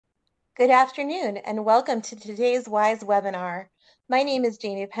Good afternoon and welcome to today's WISE webinar. My name is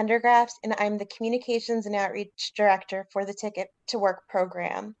Jamie Pendergraft and I'm the Communications and Outreach Director for the Ticket to Work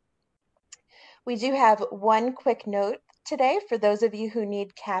program. We do have one quick note today for those of you who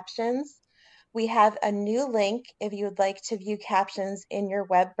need captions. We have a new link if you would like to view captions in your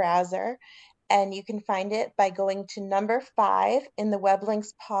web browser, and you can find it by going to number 5 in the web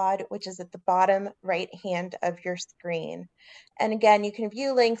links pod, which is at the bottom right hand of your screen. And again, you can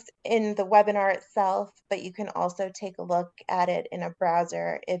view links in the webinar itself, but you can also take a look at it in a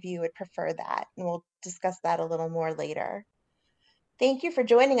browser if you would prefer that, and we'll discuss that a little more later. Thank you for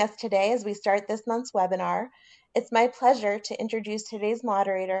joining us today as we start this month's webinar. It's my pleasure to introduce today's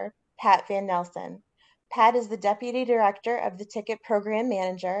moderator, Pat Van Nelson. Pat is the Deputy Director of the Ticket Program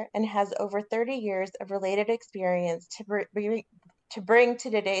Manager and has over 30 years of related experience to bring to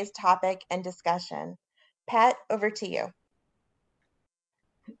today's topic and discussion. Pat, over to you.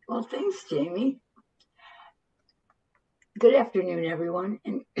 Well, thanks, Jamie. Good afternoon, everyone,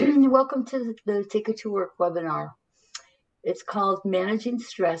 and welcome to the Ticket to Work webinar. It's called Managing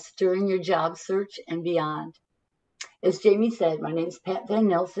Stress During Your Job Search and Beyond. As Jamie said, my name is Pat Van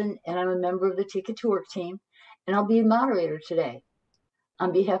Nelson, and I'm a member of the Ticket to Work team, and I'll be a moderator today.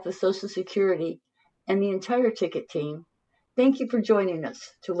 On behalf of Social Security and the entire Ticket team, thank you for joining us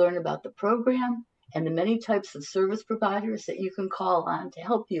to learn about the program and the many types of service providers that you can call on to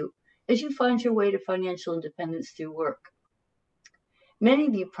help you as you find your way to financial independence through work. Many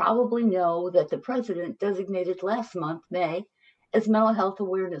of you probably know that the President designated last month, May, as Mental Health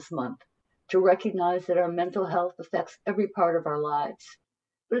Awareness Month to recognize that our mental health affects every part of our lives.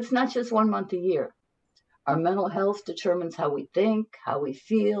 But it's not just 1 month a year. Our mental health determines how we think, how we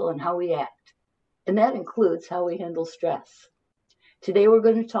feel, and how we act. And that includes how we handle stress. Today we're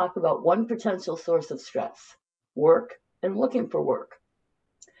going to talk about one potential source of stress: work and looking for work.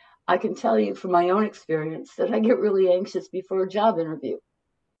 I can tell you from my own experience that I get really anxious before a job interview.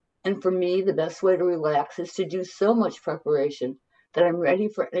 And for me, the best way to relax is to do so much preparation that I'm ready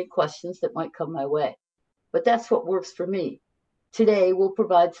for any questions that might come my way. But that's what works for me. Today, we'll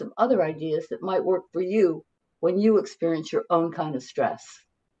provide some other ideas that might work for you when you experience your own kind of stress.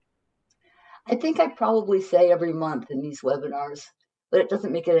 I think I probably say every month in these webinars, but it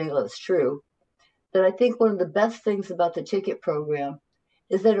doesn't make it any less true, that I think one of the best things about the Ticket program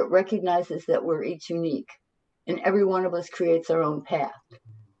is that it recognizes that we're each unique, and every one of us creates our own path.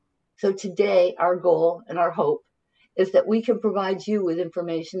 So today, our goal and our hope is that we can provide you with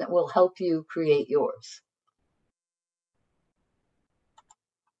information that will help you create yours.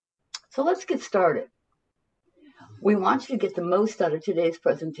 So let's get started. We want you to get the most out of today's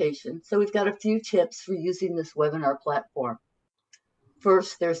presentation, so we've got a few tips for using this webinar platform.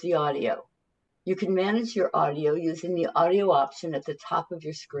 First, there's the audio. You can manage your audio using the audio option at the top of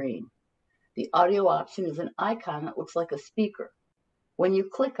your screen. The audio option is an icon that looks like a speaker. When you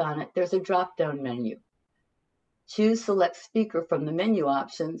click on it, there's a drop-down menu. Choose Select Speaker from the menu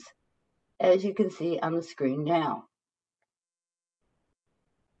options, as you can see on the screen now.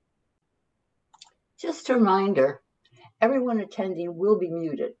 Just a reminder, everyone attending will be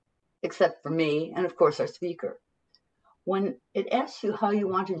muted, except for me and, of course, our speaker. When it asks you how you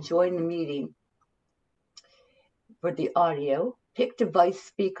want to join the meeting for the audio, pick device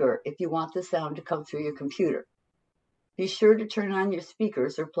speaker if you want the sound to come through your computer. Be sure to turn on your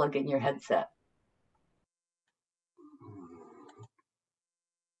speakers or plug in your headset.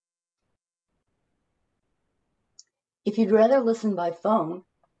 If you'd rather listen by phone,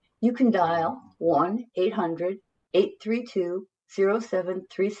 you can dial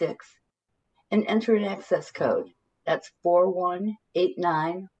 1-800-832-0736 and enter an access code. That's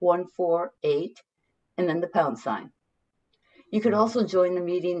 4189148 and then the pound sign. You could also join the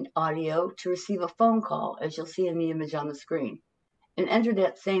meeting audio to receive a phone call, as you'll see in the image on the screen, and enter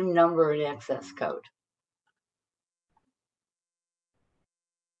that same number and access code.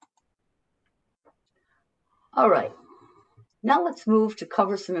 All right, now let's move to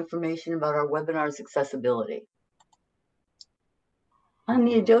cover some information about our webinar's accessibility. On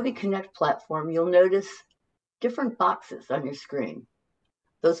the Adobe Connect platform, you'll notice different boxes on your screen.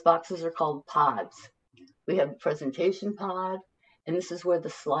 Those boxes are called pods. We have a presentation pod, and this is where the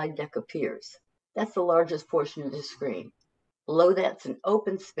slide deck appears. That's the largest portion of the screen. Below that's an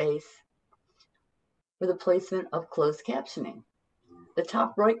open space for the placement of closed captioning. The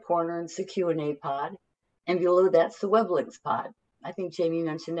top right corner is the Q&A pod, and below that's the web links pod. I think Jamie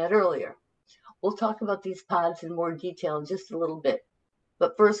mentioned that earlier. We'll talk about these pods in more detail in just a little bit,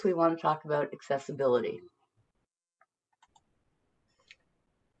 but first we want to talk about accessibility.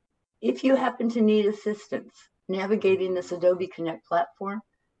 If you happen to need assistance navigating this Adobe Connect platform,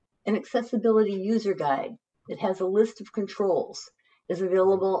 An accessibility user guide that has a list of controls is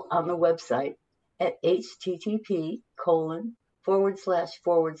available on the website at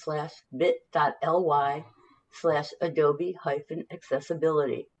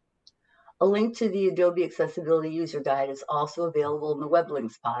http://bit.ly/adobe-accessibility. A link to the Adobe Accessibility User Guide is also available in the web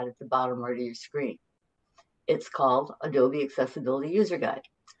links pod at the bottom right of your screen. It's called Adobe Accessibility User Guide.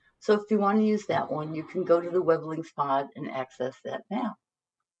 So if you want to use that one, you can go to the web links pod and access that now.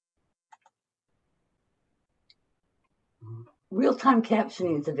 Real-time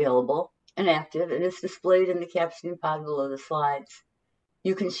captioning is available and active and is displayed in the captioning pod below the slides.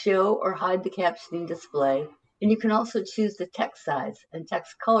 You can show or hide the captioning display, and you can also choose the text size and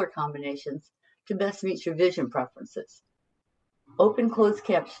text color combinations to best meet your vision preferences. Open closed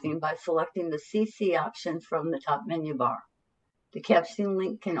captioning by selecting the CC option from the top menu bar. The captioning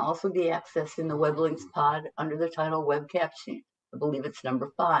link can also be accessed in the web links pod under the title Web Captioning. I believe it's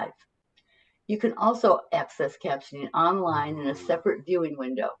number 5. You can also access captioning online in a separate viewing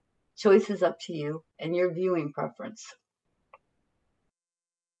window. Choice is up to you and your viewing preference.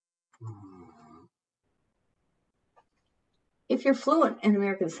 If you're fluent in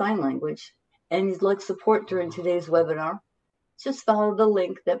American Sign Language and you'd like support during today's webinar, just follow the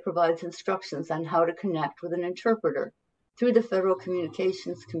link that provides instructions on how to connect with an interpreter through the Federal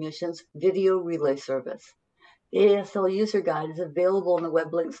Communications Commission's Video Relay Service. The ASL User Guide is available in the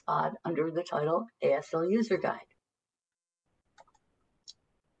web links pod under the title ASL User Guide.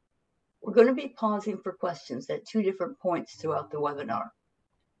 We're going to be pausing for questions at 2 different points throughout the webinar.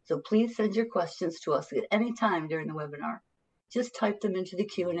 So please send your questions to us at any time during the webinar. Just type them into the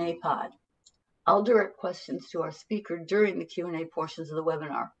Q&A pod. I'll direct questions to our speaker during the Q&A portions of the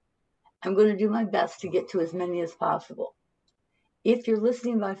webinar. I'm going to do my best to get to as many as possible. If you're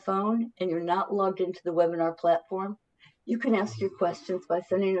listening by phone and you're not logged into the webinar platform, you can ask your questions by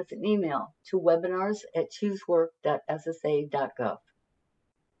sending us an email to webinars@choosework.ssa.gov.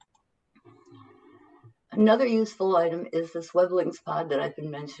 Another useful item is this web links pod that I've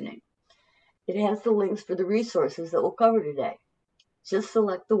been mentioning. It has the links for the resources that we'll cover today. Just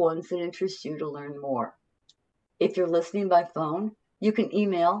select the ones that interest you to learn more. If you're listening by phone, you can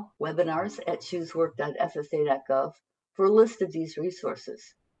email webinars@choosework.ssa.gov for a list of these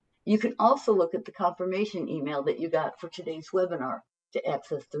resources. You can also look at the confirmation email that you got for today's webinar to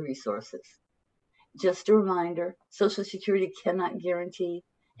access the resources. Just a reminder, Social Security cannot guarantee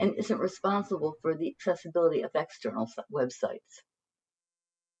and isn't responsible for the accessibility of external websites.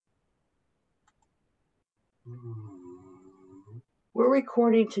 We're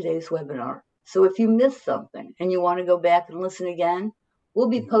recording today's webinar, so if you missed something and you want to go back and listen again, we'll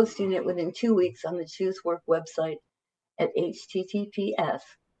be posting it within 2 weeks on the ChooseWork website at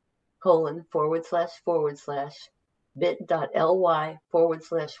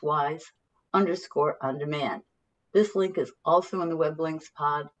https://bit.ly/wise_on-demand. This link is also in the web links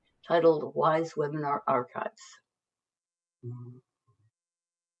pod titled Wise Webinar Archives.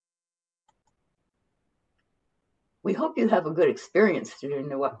 We hope you have a good experience during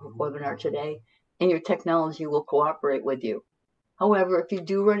the webinar today and your technology will cooperate with you. However, if you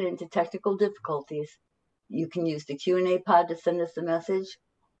do run into technical difficulties, you can use the Q&A pod to send us a message,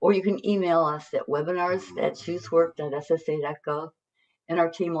 or you can email us at webinars@choosework.ssa.gov and our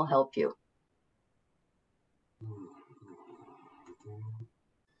team will help you.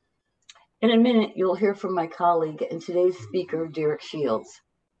 In a minute, you'll hear from my colleague and today's speaker, Derek Shields.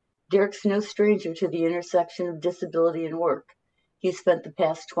 Derek's no stranger to the intersection of disability and work. He's spent the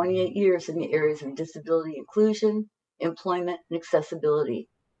past 28 years in the areas of disability inclusion, employment, and accessibility.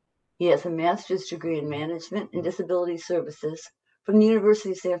 He has a master's degree in management and disability services from the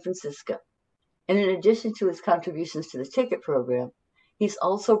University of San Francisco. And in addition to his contributions to the ticket program, he's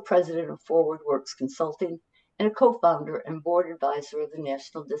also president of Forward Works Consulting and a co-founder and board advisor of the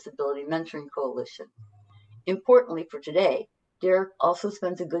National Disability Mentoring Coalition. Importantly for today, Derek also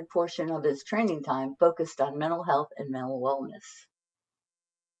spends a good portion of his training time focused on mental health and mental wellness.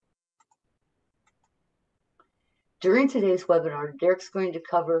 During today's webinar, Derek's going to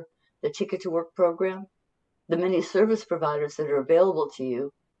cover the Ticket to Work program, the many service providers that are available to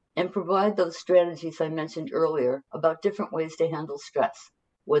you, and provide those strategies I mentioned earlier about different ways to handle stress,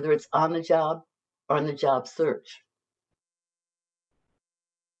 whether it's on the job or on the job search.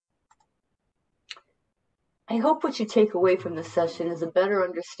 I hope what you take away from this session is a better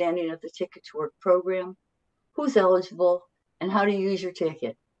understanding of the Ticket to Work program, who's eligible, and how to use your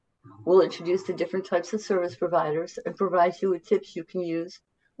ticket. We'll introduce the different types of service providers and provide you with tips you can use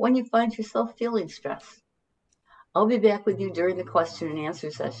when you find yourself feeling stressed. I'll be back with you during the question and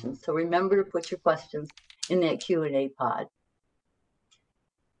answer session, so remember to put your questions in that Q&A pod.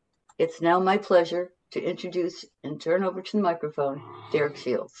 It's now my pleasure to introduce and turn over to the microphone Derek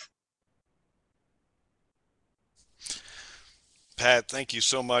Shields. Pat, thank you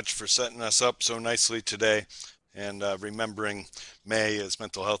so much for setting us up so nicely today and remembering May as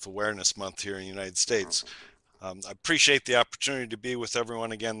Mental Health Awareness Month here in the United States. I appreciate the opportunity to be with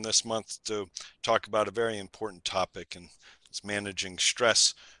everyone again this month to talk about a very important topic, and it's managing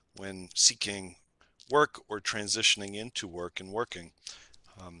stress when seeking work or transitioning into work and working.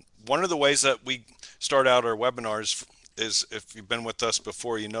 One of the ways that we start out our webinars is, if you've been with us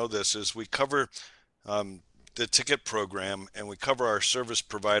before, you know this, is we cover um, the ticket program and we cover our service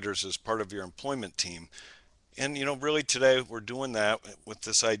providers as part of your employment team. And really today we're doing that with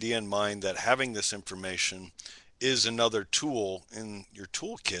this idea in mind that having this information is another tool in your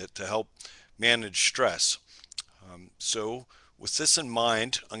toolkit to help manage stress. So with this in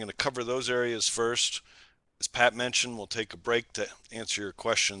mind, I'm going to cover those areas first. As Pat mentioned, we'll take a break to answer your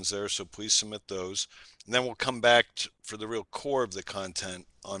questions there, so please submit those. And then we'll come back for the real core of the content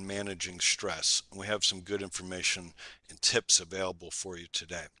on managing stress. And we have some good information and tips available for you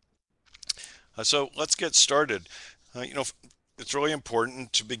today. So let's get started. It's really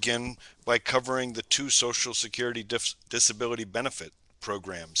important to begin by covering the two Social Security disability benefit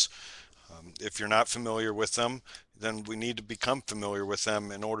programs. If you're not familiar with them, then we need to become familiar with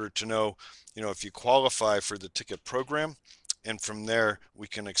them in order to know, if you qualify for the ticket program, and from there we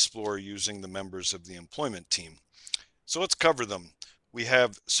can explore using the members of the employment team. So let's cover them. We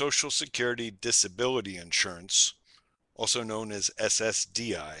have Social Security Disability Insurance, also known as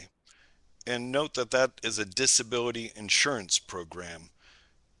SSDI, and note that that is a disability insurance program,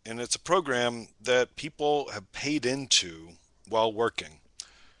 and it's a program that people have paid into while working.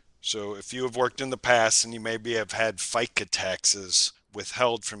 So if you have worked in the past and you maybe have had FICA taxes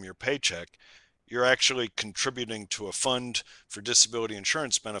withheld from your paycheck, you're actually contributing to a fund for disability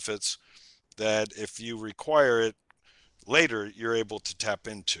insurance benefits that, if you require it later, you're able to tap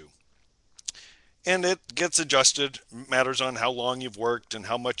into. And it gets adjusted, matters on how long you've worked and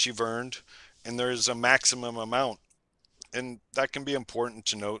how much you've earned, and there's a maximum amount. And that can be important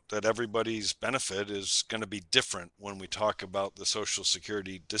to note, that everybody's benefit is going to be different when we talk about the Social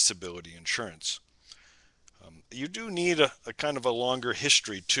Security disability insurance. You do need a kind of a longer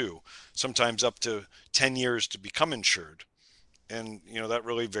history too, sometimes up to 10 years to become insured. And that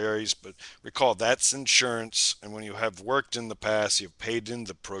really varies, but recall that's insurance, and when you have worked in the past, you've paid in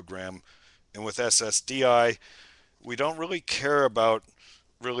the program. And with SSDI, we don't really care about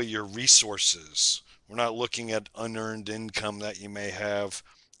really your resources. We're not looking at unearned income that you may have.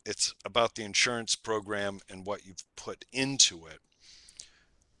 It's about the insurance program and what you've put into it.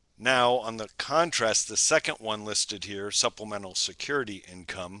 Now, on the contrast, the second one listed here, supplemental security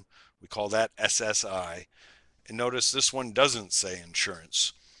income, we call that SSI. And notice this one doesn't say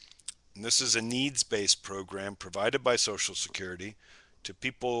insurance. And this is a needs-based program provided by Social Security to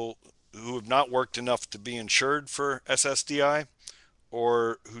people who have not worked enough to be insured for SSDI,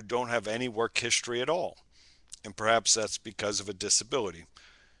 or who don't have any work history at all. And perhaps that's because of a disability.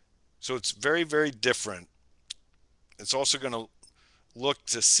 So it's very, very different. It's also going to look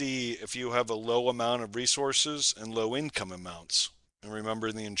to see if you have a low amount of resources and low income amounts. And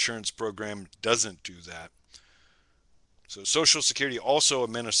remember, the insurance program doesn't do that. So Social Security also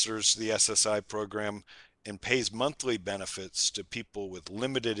administers the SSI program and pays monthly benefits to people with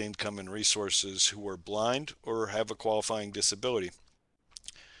limited income and resources who are blind or have a qualifying disability.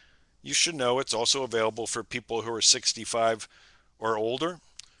 You should know it's also available for people who are 65 or older,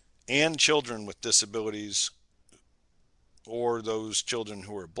 and children with disabilities, or those children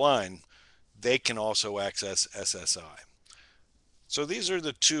who are blind. They can also access SSI. So these are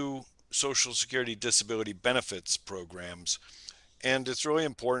the two Social Security disability benefits programs. And it's really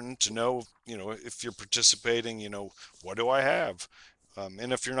important to know, if you're participating, what do I have?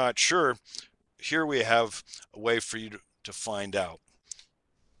 And if you're not sure, here we have a way for you to find out.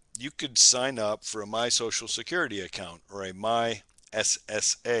 You could sign up for a My Social Security account or a My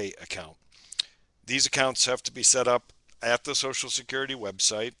SSA account. These accounts have to be set up at the Social Security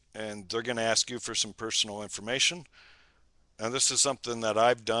website, and they're going to ask you for some personal information. Now, this is something that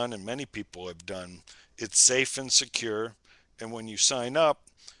I've done and many people have done. It's safe and secure, and when you sign up,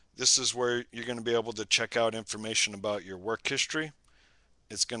 this is where you're going to be able to check out information about your work history.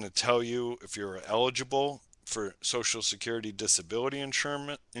 It's going to tell you if you're eligible for Social Security disability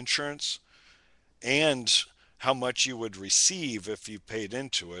insurance, and how much you would receive if you paid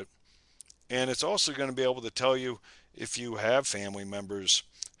into it. And it's also going to be able to tell you, if you have family members,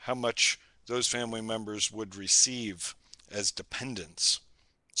 how much those family members would receive as dependents.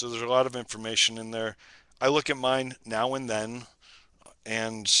 So there's a lot of information in there. I look at mine now and then.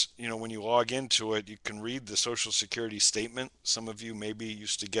 And when you log into it, you can read the Social Security statement. Some of you maybe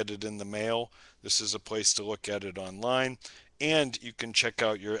used to get it in the mail. This is a place to look at it online. And you can check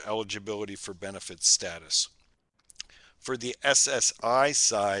out your eligibility for benefits status. For the SSI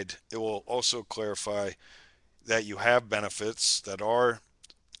side, it will also clarify that you have benefits that are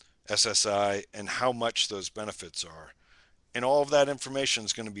SSI and how much those benefits are. And all of that information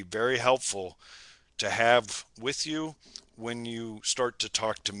is going to be very helpful to have with you when you start to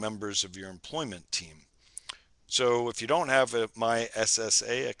talk to members of your employment team. So if you don't have a My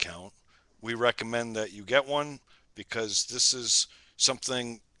SSA account, we recommend that you get one, because this is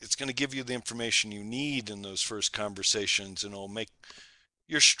something, it's going to give you the information you need in those first conversations, and it'll make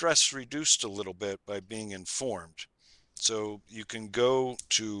your stress reduced a little bit by being informed. So you can go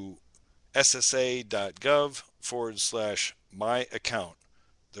to ssa.gov/my account.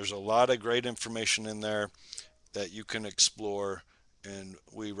 There's a lot of great information in there that you can explore, and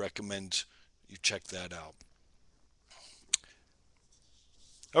we recommend you check that out.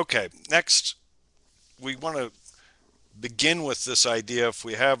 Okay, next, we want to begin with this idea. If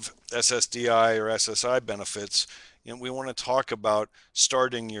we have SSDI or SSI benefits, we want to talk about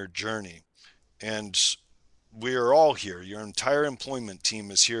starting your journey. And we are all here. Your entire employment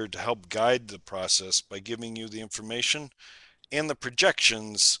team is here to help guide the process by giving you the information and the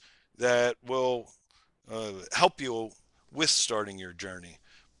projections that will help you with starting your journey.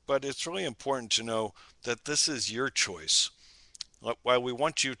 But it's really important to know that this is your choice. While we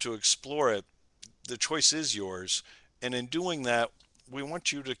want you to explore it, the choice is yours. And in doing that, we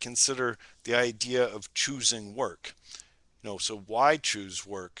want you to consider the idea of choosing work. So why choose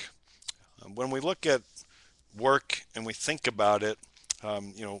work? When we look at work and we think about it,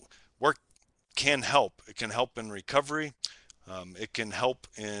 work can help. It can help in recovery. It can help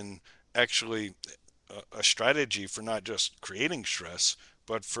in actually a strategy for not just creating stress,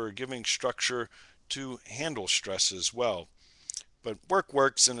 but for giving structure to handle stress as well. But work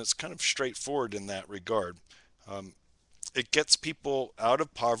works, and it's kind of straightforward in that regard. Um, it gets people out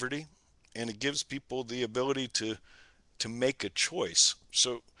of poverty, and it gives people the ability to make a choice.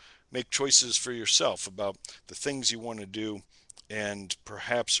 So make choices for yourself about the things you want to do, and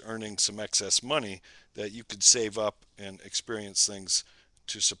perhaps earning some excess money that you could save up and experience things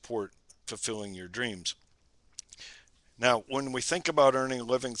to support fulfilling your dreams. Now, when we think about earning a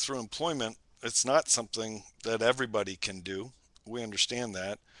living through employment, it's not something that everybody can do. We understand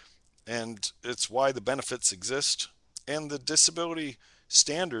that. And it's why the benefits exist. And the disability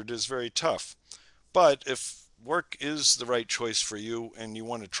standard is very tough. But if work is the right choice for you and you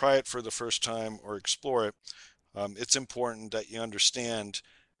want to try it for the first time or explore it, it's important that you understand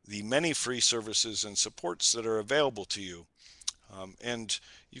the many free services and supports that are available to you. And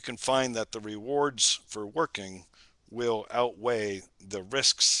you can find that the rewards for working will outweigh the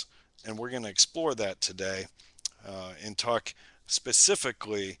risks. And we're going to explore that today and talk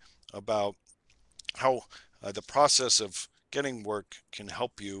specifically about how the process of getting work can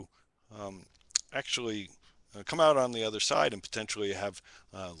help you um, actually come out on the other side and potentially have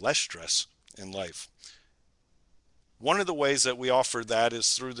less stress in life. One of the ways that we offer that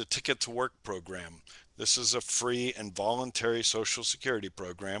is through the Ticket to Work program. This is a free and voluntary Social Security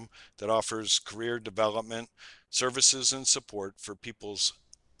program that offers career development services and support for people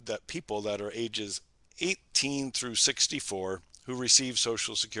that are ages 18 through 64 who receive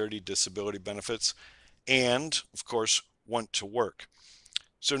Social Security disability benefits and, of course, want to work.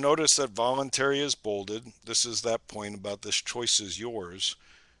 So notice that voluntary is bolded. This is that point about this choice is yours.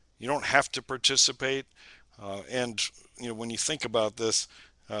 You don't have to participate. And when you think about this,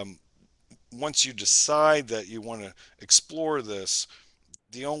 um, once you decide that you want to explore this,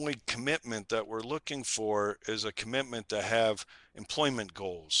 the only commitment that we're looking for is a commitment to have employment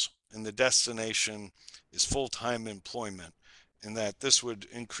goals, and the destination is full-time employment, and that this would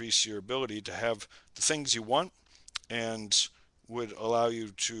increase your ability to have the things you want and would allow you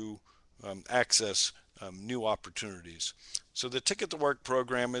to access new opportunities. So the Ticket to Work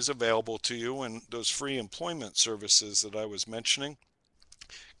program is available to you, and those free employment services that I was mentioning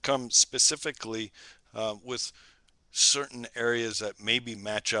come specifically with certain areas that maybe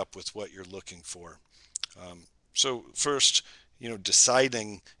match up with what you're looking for. So first,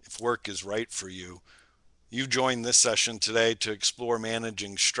 deciding if work is right for you. You joined this session today to explore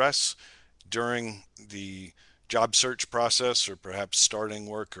managing stress during the job search process, or perhaps starting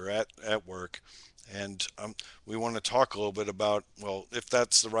work or at work. And we want to talk a little bit about, well, if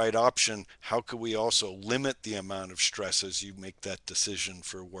that's the right option, how could we also limit the amount of stress as you make that decision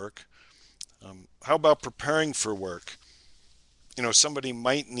for work? How about preparing for work? Somebody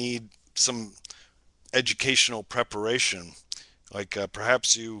might need some educational preparation. Like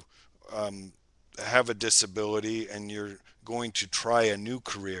perhaps you have a disability and you're going to try a new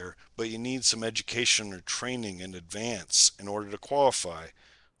career, but you need some education or training in advance in order to qualify.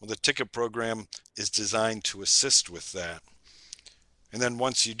 Well, the ticket program is designed to assist with that. And then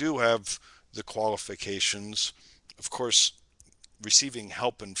once you do have the qualifications, of course, receiving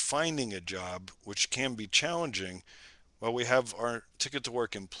help in finding a job, which can be challenging, well, we have our Ticket to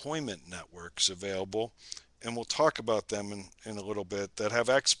Work employment networks available, and we'll talk about them in a little bit, that have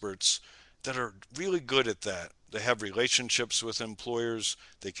experts that are really good at that. They have relationships with employers,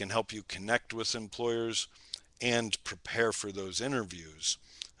 they can help you connect with employers and prepare for those interviews,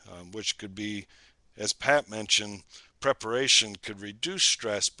 which could be, as Pat mentioned, preparation could reduce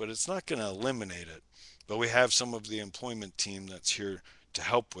stress, but it's not going to eliminate it. But we have some of the employment team that's here to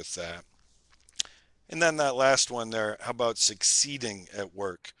help with that. And then that last one there, how about succeeding at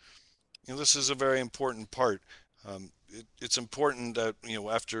work? This is a very important part. It's important that,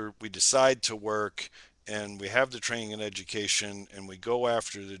 after we decide to work and we have the training and education and we go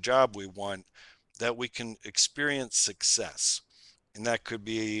after the job we want, that we can experience success. And that could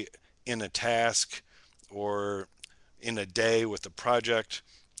be in a task or in a day with a project,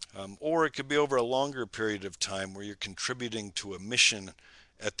 or it could be over a longer period of time where you're contributing to a mission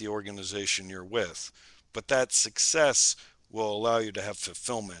at the organization you're with. But that success will allow you to have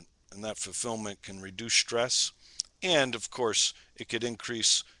fulfillment, and that fulfillment can reduce stress. And of course, it could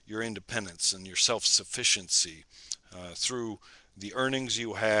increase your independence and your self sufficiency through the earnings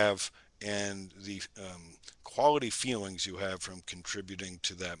you have and the quality feelings you have from contributing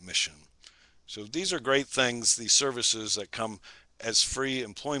to that mission. So these are great things, these services that come as free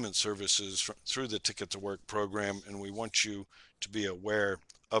employment services through the Ticket to Work program, and we want you to be aware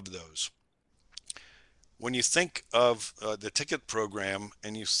of those. When you think of the ticket program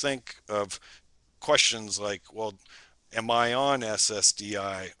and you think of questions like, well, am I on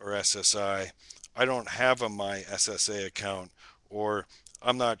SSDI or SSI? I don't have a my SSA account, or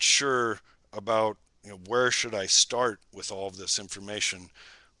I'm not sure about, where should I start with all of this information.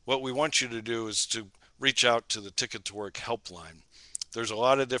 What we want you to do is to reach out to the Ticket to Work helpline. There's a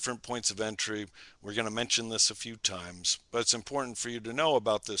lot of different points of entry. We're going to mention this a few times, but it's important for you to know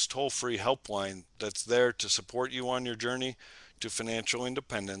about this toll-free helpline that's there to support you on your journey to financial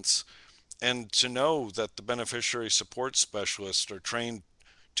independence, and to know that the beneficiary support specialists are trained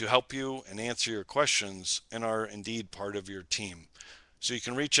to help you and answer your questions and are indeed part of your team. So you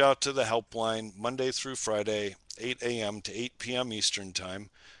can reach out to the helpline Monday through Friday, 8 a.m. to 8 p.m. Eastern Time.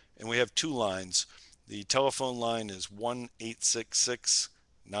 And we have two lines. The telephone line is 1 866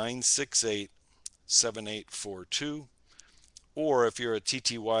 968 7842. Or if you're a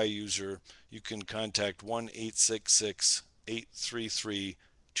TTY user, you can contact 1 866 833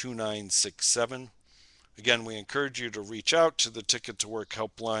 2967. Again, we encourage you to reach out to the Ticket to Work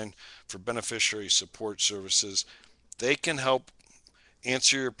helpline for beneficiary support services. They can help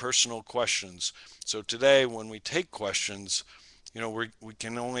answer your personal questions. So today, when we take questions, we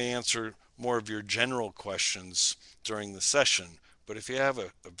can only answer more of your general questions during the session. But if you have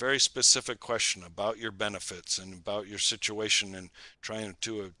a very specific question about your benefits and about your situation and trying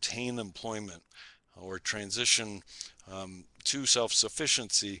to obtain employment or transition to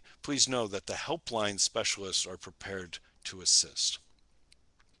self-sufficiency, please know that the helpline specialists are prepared to assist.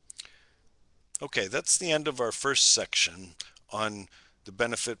 Okay, that's the end of our first section on the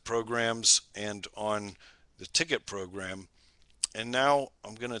benefit programs and on the ticket program. And now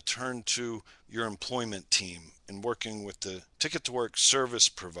I'm going to turn to your employment team and working with the Ticket to Work service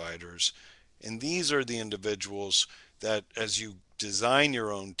providers. And these are the individuals that, as you design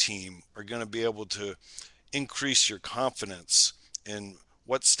your own team, are going to be able to increase your confidence in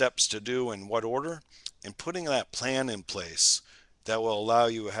what steps to do in what order, and putting that plan in place that will allow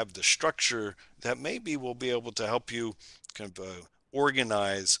you to have the structure that maybe will be able to help you kind of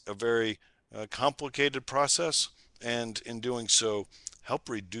organize a very complicated process, and in doing so help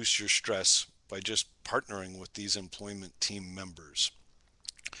reduce your stress by just partnering with these employment team members.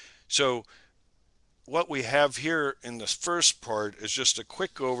 So what we have here in this first part is just a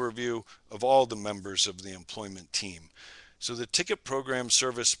quick overview of all the members of the employment team. So the ticket program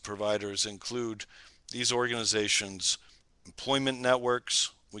service providers include these organizations: employment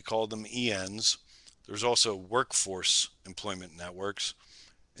networks, we call them ENs. There's also workforce employment networks.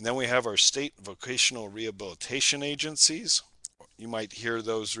 And then we have our state vocational rehabilitation agencies. You might hear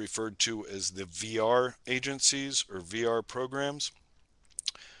those referred to as the VR agencies or VR programs.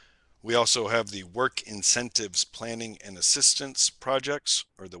 We also have the Work Incentives Planning and Assistance Projects,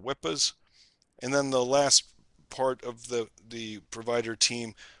 or the WIPAs. And then the last part of the provider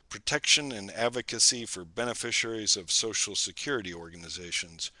team protection and advocacy for beneficiaries of Social Security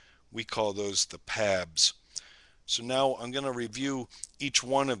organizations. We call those the PABs. So now I'm going to review each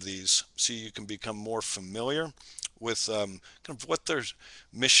one of these so you can become more familiar with kind of what their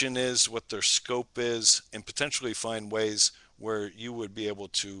mission is, what their scope is, and potentially find ways where you would be able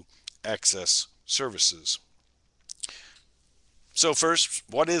to access services. So first,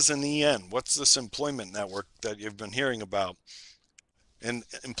 what is an EN? What's this employment network that you've been hearing about? An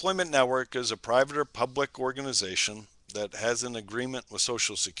employment network is a private or public organization that has an agreement with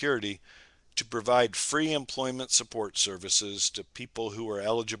Social Security to provide free employment support services to people who are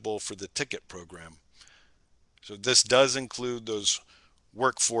eligible for the ticket program. So this does include those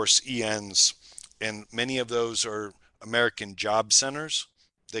workforce ENs, and many of those are American job centers.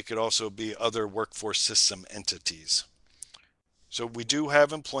 They could also be other workforce system entities. So we do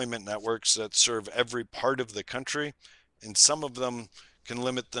have employment networks that serve every part of the country, and some of them can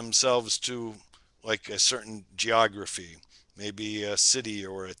limit themselves to like a certain geography, maybe a city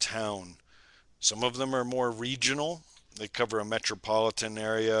or a town. Some of them are more regional. They cover a metropolitan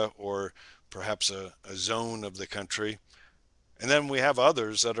area or perhaps a zone of the country. And then we have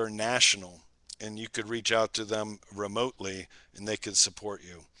others that are national, and you could reach out to them remotely and they could support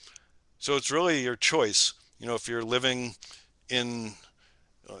you. So it's really your choice. You know, if you're living in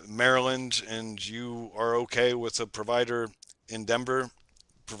Maryland and you are okay with a provider in Denver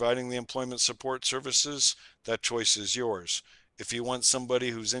providing the employment support services, that choice is yours. If you want somebody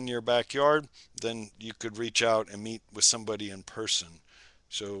who's in your backyard, then you could reach out and meet with somebody in person.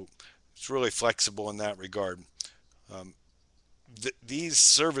 So it's really flexible in that regard. Um, these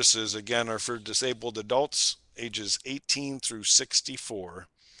services, again, are for disabled adults ages 18 through 64,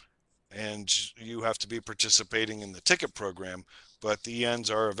 and you have to be participating in the ticket program, but the ENs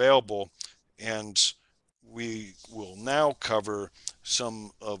are available, and we will now cover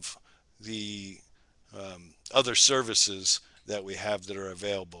some of the other services that we have that are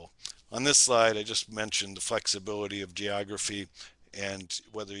available. On this slide, I just mentioned the flexibility of geography and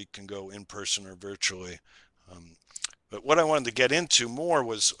whether you can go in person or virtually. But what I wanted to get into more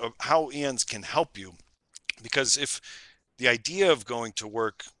was how ENs can help you, because if the idea of going to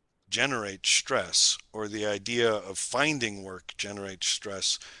work generates stress, or the idea of finding work generates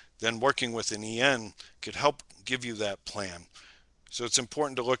stress, then working with an EN could help give you that plan. So it's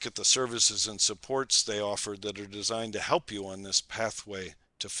important to look at the services and supports they offer that are designed to help you on this pathway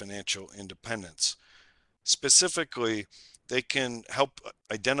to financial independence. Specifically, they can help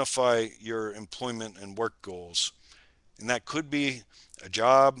identify your employment and work goals. And that could be a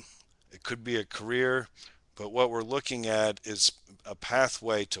job, it could be a career, but what we're looking at is a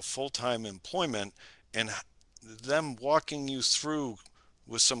pathway to full-time employment and them walking you through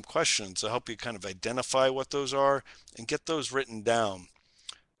with some questions to help you kind of identify what those are and get those written down.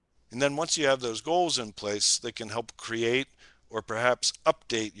 And then once you have those goals in place, they can help create or perhaps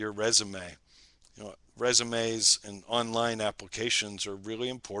update your resume. You know, resumes and online applications are really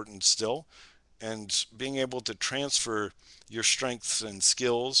important still, and being able to transfer your strengths and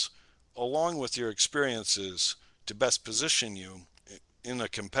skills along with your experiences to best position you in a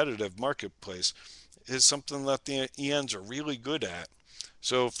competitive marketplace is something that the ENs are really good at.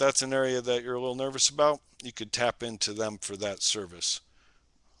 So if that's an area that you're a little nervous about, you could tap into them for that service.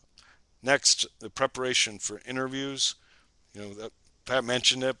 Next, the preparation for interviews. You know, that Pat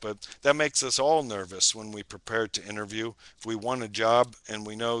mentioned it, but that makes us all nervous when we prepare to interview. If we want a job and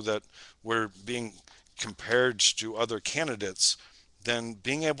we know that we're being compared to other candidates, then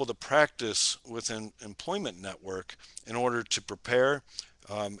being able to practice with an employment network in order to prepare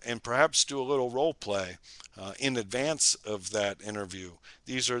and perhaps do a little role play in advance of that interview.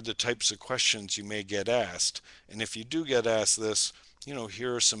 These are the types of questions you may get asked. And if you do get asked this, you know,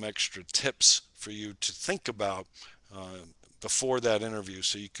 here are some extra tips for you to think about before that interview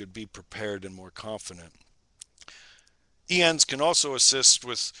so you could be prepared and more confident. ENs can also assist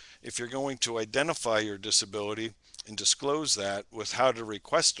with if you're going to identify your disability and disclose that with how to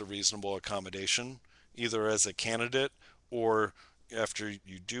request a reasonable accommodation, either as a candidate or after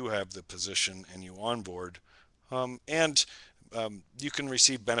you do have the position and you onboard. And you can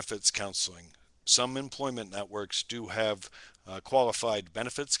receive benefits counseling. Some employment networks do have qualified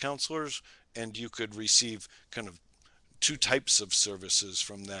benefits counselors, and you could receive kind of two types of services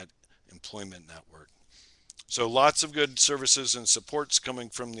from that employment network. So lots of good services and supports coming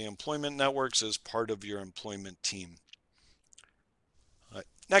from the employment networks as part of your employment team.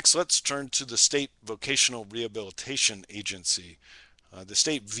 Next, let's turn to the State Vocational Rehabilitation Agency. The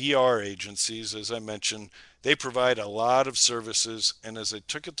state VR agencies, as I mentioned, they provide a lot of services, and as a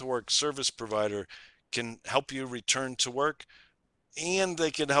ticket to work service provider can help you return to work and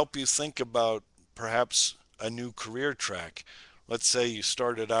they can help you think about perhaps a new career track. Let's say you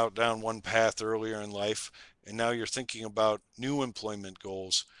started out down one path earlier in life and now you're thinking about new employment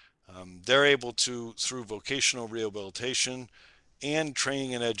goals. They're able to, through vocational rehabilitation and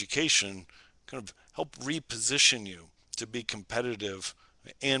training and education, kind of help reposition you to be competitive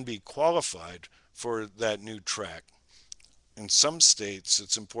and be qualified for that new track. In some states,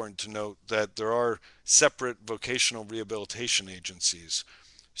 it's important to note that there are separate vocational rehabilitation agencies.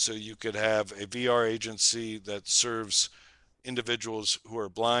 So you could have a VR agency that serves individuals who are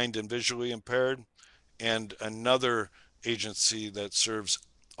blind and visually impaired, and another agency that serves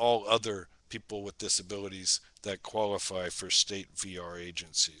all other people with disabilities that qualify for state VR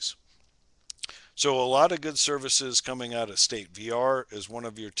agencies. So a lot of good services coming out of state VR as one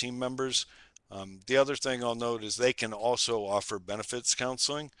of your team members. The other thing I'll note is they can also offer benefits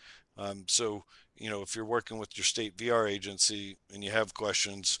counseling. So, if you're working with your state VR agency and you have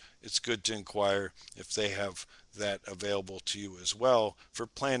questions, it's good to inquire if they have that available to you as well for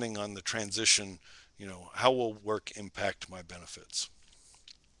planning on the transition. How will work impact my benefits?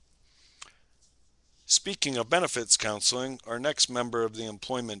 Speaking of benefits counseling, our next member of the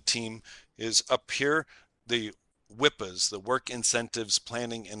employment team is up here, the WIPAs, the Work Incentives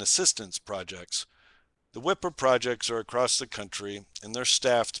Planning and Assistance Projects. The WIPA projects are across the country and they're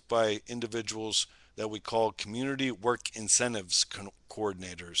staffed by individuals that we call Community Work Incentives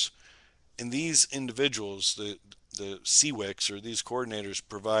Coordinators. And these individuals, the CWICs or these coordinators,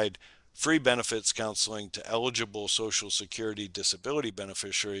 provide free benefits counseling to eligible Social Security disability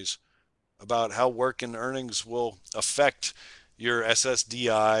beneficiaries about how work and earnings will affect your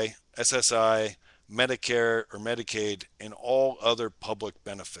SSDI, SSI, Medicare or Medicaid, and all other public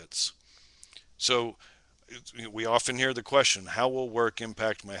benefits. So we often hear the question, how will work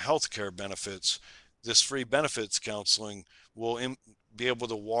impact my health care benefits? This free benefits counseling will be able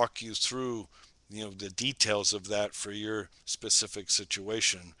to walk you through the details of that for your specific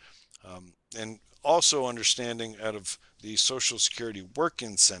situation. And also understanding out of the Social Security work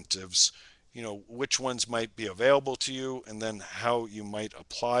incentives, which ones might be available to you and then how you might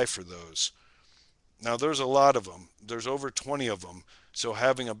apply for those. Now, there's a lot of them. There's over 20 of them. So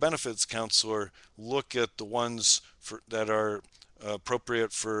having a benefits counselor look at the ones that are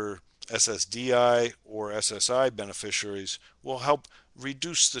appropriate for SSDI or SSI beneficiaries will help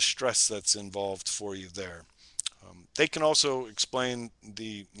reduce the stress that's involved for you there. They can also explain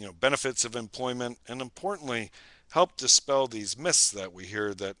the benefits of employment and importantly help dispel these myths that we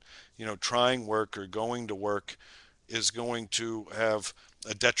hear that trying work or going to work is going to have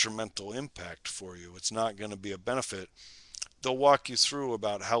a detrimental impact for you. It's not going to be a benefit. They'll walk you through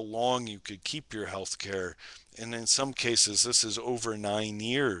about how long you could keep your health care. And in some cases, this is over 9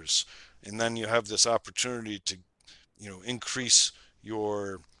 years. And then you have this opportunity to, increase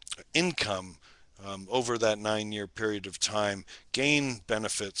your income over that 9 year period of time, gain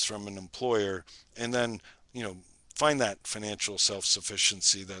benefits from an employer, and then, find that financial self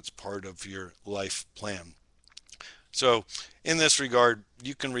sufficiency that's part of your life plan. So, in this regard,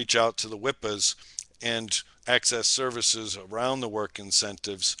 you can reach out to the WIPAs and access services around the work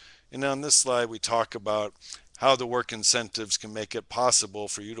incentives. And on this slide, we talk about how the work incentives can make it possible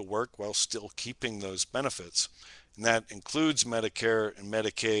for you to work while still keeping those benefits. And that includes Medicare and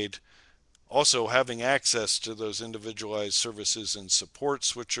Medicaid, also having access to those individualized services and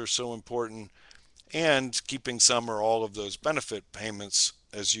supports, which are so important, and keeping some or all of those benefit payments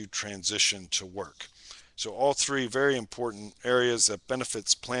as you transition to work. So all three very important areas that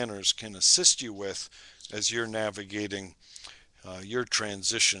benefits planners can assist you with as you're navigating your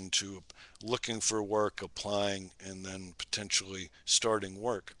transition to looking for work, applying, and then potentially starting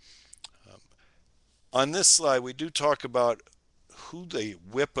work. On this slide, we do talk about who the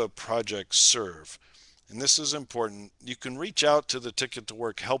WIPA projects serve. And this is important. You can reach out to the Ticket to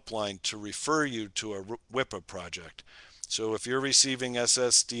Work helpline to refer you to a WIPA project. So if you're receiving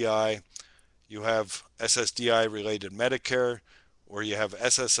SSDI, you have SSDI related Medicare, or you have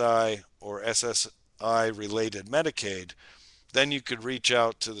SSI or SSI related Medicaid, then you could reach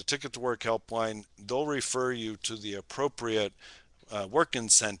out to the Ticket to Work helpline. They'll refer you to the appropriate work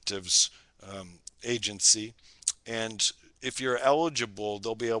incentives agency. And if you're eligible,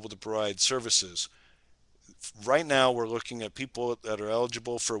 they'll be able to provide services. Right now, we're looking at people that are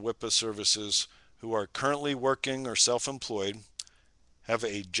eligible for WIPA services who are currently working or self employed, have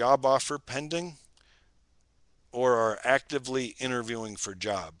a job offer pending, or are actively interviewing for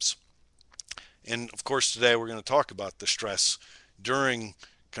jobs. And of course, today we're going to talk about the stress during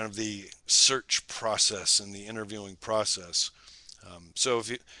kind of the search process and the interviewing process. So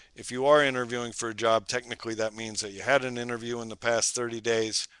if you are interviewing for a job, technically that means that you had an interview in the past 30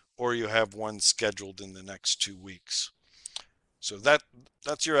 days or you have one scheduled in the next 2 weeks. So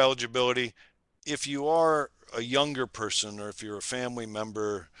that's your eligibility. If you are a younger person or if you're a family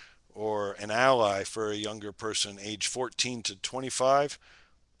member or an ally for a younger person age 14 to 25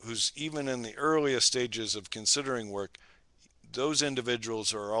 who's even in the earliest stages of considering work, those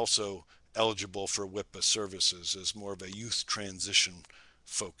individuals are also eligible for WIPA services as more of a youth transition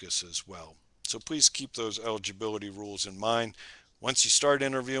focus as well. So please keep those eligibility rules in mind. Once you start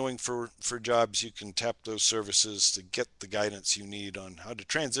interviewing for jobs, you can tap those services to get the guidance you need on how to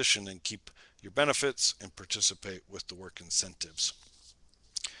transition and keep your benefits and participate with the work incentives.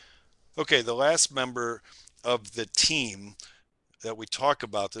 Okay, the last member of the team that we talk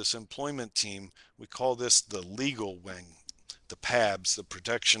about, this employment team, we call this the legal wing, the PABs, the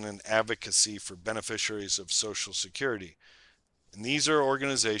Protection and Advocacy for Beneficiaries of Social Security. And these are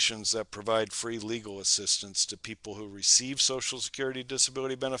organizations that provide free legal assistance to people who receive Social Security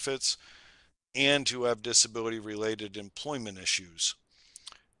disability benefits and who have disability related employment issues.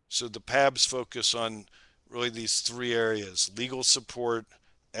 So the PABs focus on really these three areas: legal support,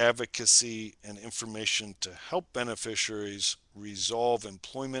 advocacy, and information to help beneficiaries resolve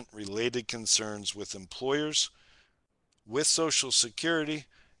employment related concerns with employers, with Social Security,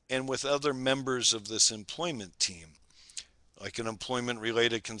 and with other members of this employment team, like an employment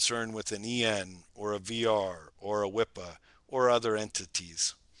related concern with an EN or a VR or a WIPA or other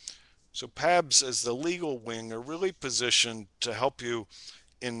entities. So PABs as the legal wing are really positioned to help you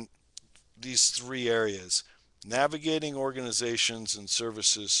in these three areas: navigating organizations and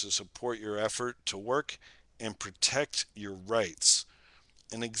services to support your effort to work and protect your rights.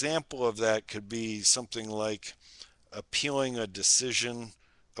 An example of that could be something like appealing a decision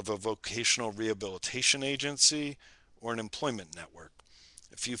of a vocational rehabilitation agency or an employment network.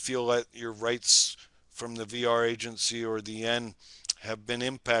 If you feel that your rights from the VR agency or the N have been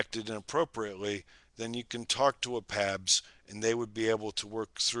impacted inappropriately, then you can talk to a PABS and they would be able to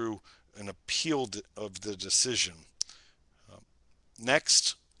work through an appeal of the decision.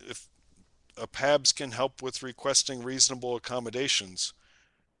 Next, if a PABS can help with requesting reasonable accommodations,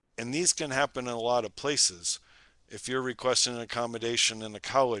 and these can happen in a lot of places. If you're requesting an accommodation in a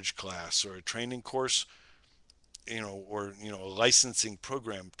college class or a training course, or a licensing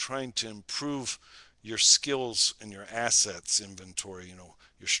program, trying to improve your skills and your assets inventory,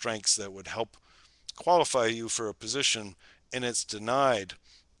 your strengths that would help qualify you for a position, and it's denied,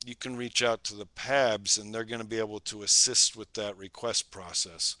 you can reach out to the PABs and they're going to be able to assist with that request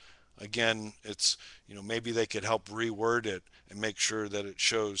process. Again, it's, maybe they could help reword it and make sure that it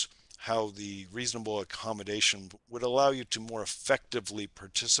shows how the reasonable accommodation would allow you to more effectively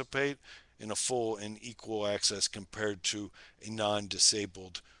participate in a full and equal access compared to a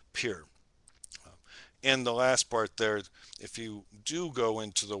non-disabled peer. And the last part there, if you do go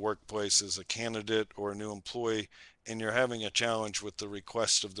into the workplace as a candidate or a new employee and you're having a challenge with the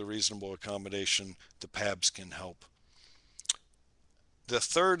request of the reasonable accommodation, the PABs can help. The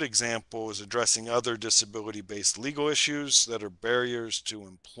third example is addressing other disability-based legal issues that are barriers to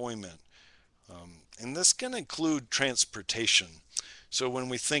employment. And this can include transportation. So when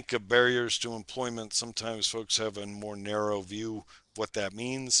we think of barriers to employment, sometimes folks have a more narrow view of what that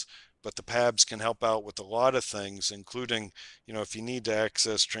means, but the PABs can help out with a lot of things, including, if you need to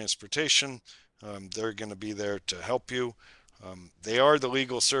access transportation, they're going to be there to help you. They are the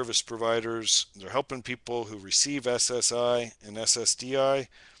legal service providers. They're helping people who receive SSI and SSDI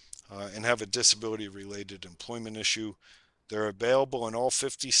and have a disability related employment issue. They're available in all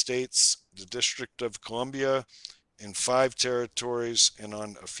 50 states, the District of Columbia, in 5 territories, and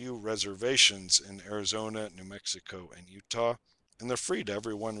on a few reservations in Arizona, New Mexico, and Utah. And they're free to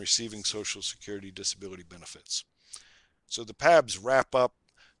everyone receiving Social Security disability benefits. So the PABs wrap up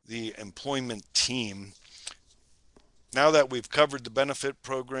the employment team. Now that we've covered the benefit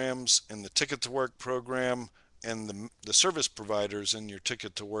programs and the Ticket to Work program and the service providers in your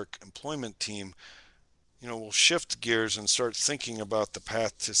Ticket to Work employment team, we'll shift gears and start thinking about the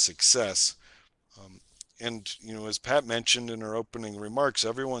path to success. And as Pat mentioned in her opening remarks,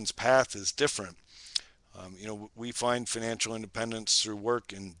 everyone's path is different. We find financial independence through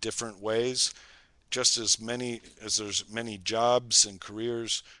work in different ways. Just as there's many jobs and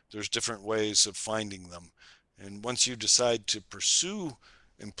careers, there's different ways of finding them. And once you decide to pursue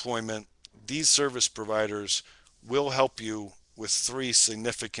employment, these service providers will help you with 3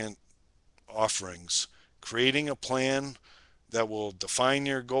 significant offerings: creating a plan that will define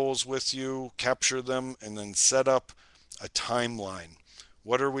your goals with you, capture them, and then set up a timeline.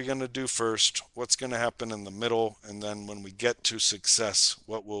 What are we going to do first? What's going to happen in the middle? And then when we get to success,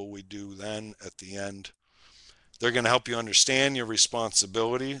 what will we do then at the end? They're going to help you understand your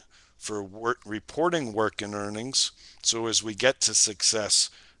responsibility for reporting work and earnings. So as we get to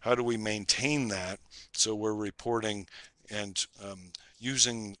success, how do we maintain that so we're reporting and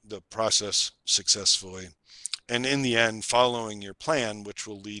using the process successfully? And in the end, following your plan, which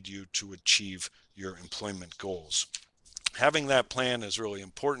will lead you to achieve your employment goals. Having that plan is really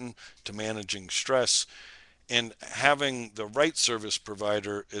important to managing stress, and having the right service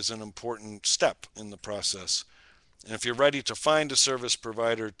provider is an important step in the process. And if you're ready to find a service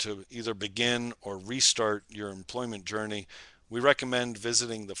provider to either begin or restart your employment journey, we recommend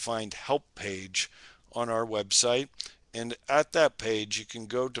visiting the Find Help page on our website. And at that page, you can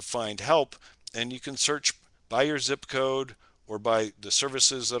go to Find Help and you can search by your zip code or by the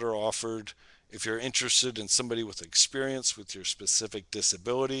services that are offered. If you're interested in somebody with experience with your specific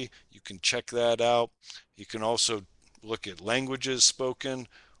disability, you can check that out. You can also look at languages spoken,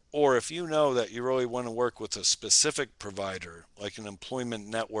 or if you know that you really want to work with a specific provider, like an employment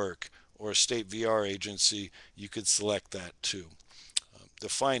network or a state VR agency, you could select that too. The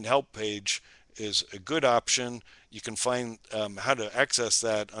Find Help page is a good option. You can find how to access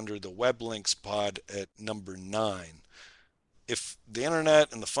that under the web links pod at number 9. If the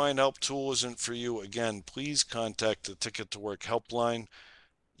internet and the Find Help tool isn't for you, again, please contact the Ticket to Work helpline.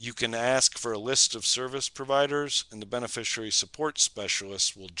 You can ask for a list of service providers, and the beneficiary support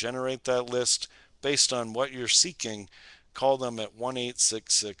specialist will generate that list based on what you're seeking. Call them at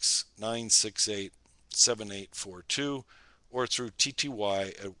 1-866 968 7842 or through TTY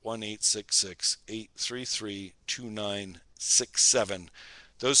at 1-866 833 2967.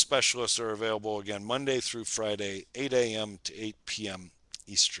 Those specialists are available again Monday through Friday, 8 a.m. to 8 p.m.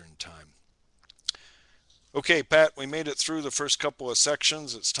 Eastern Time. Okay, Pat, we made it through the first couple of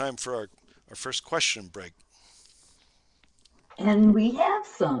sections. It's time for our first question break. And we have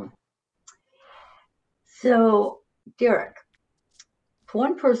some. So, Derek, if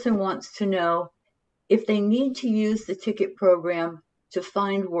one person wants to know if they need to use the ticket program to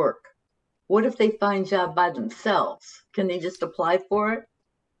find work, what if they find job by themselves? Can they just apply for it?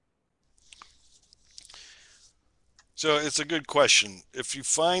 So it's a good question. If you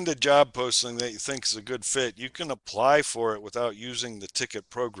find a job posting that you think is a good fit, you can apply for it without using the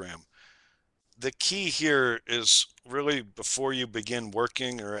ticket program. The key here is really before you begin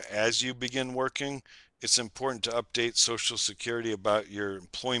working or as you begin working, it's important to update Social Security about your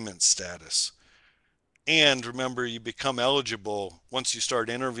employment status. And remember, you become eligible once you start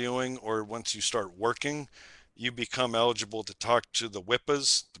interviewing or once you start working, you become eligible to talk to the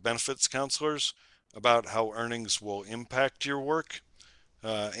WIPAs, the benefits counselors, about how earnings will impact your work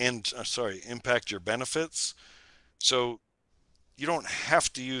impact your benefits. So you don't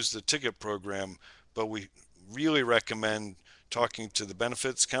have to use the ticket program, but we really recommend talking to the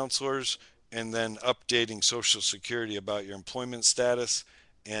benefits counselors and then updating Social Security about your employment status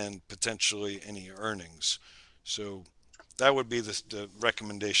and potentially any earnings. So that would be the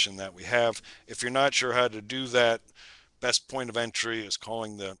recommendation that we have. If you're not sure how to do that, best point of entry is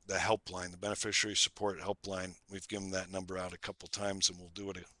calling the helpline, the beneficiary support helpline. We've given that number out a couple times, and we'll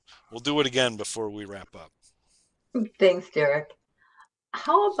do it again before we wrap up. Thanks, Derek.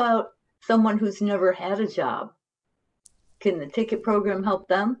 How about someone who's never had a job? Can the ticket program help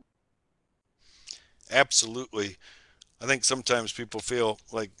them? Absolutely. I think sometimes people feel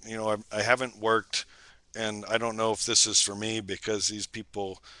like, I haven't worked and I don't know if this is for me because these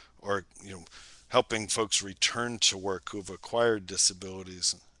people are, helping folks return to work who've acquired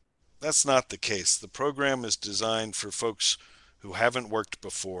disabilities. That's not the case. The program is designed for folks who haven't worked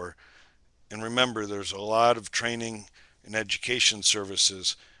before. And remember, there's a lot of training and education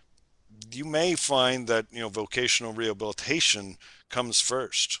services. You may find that, vocational rehabilitation comes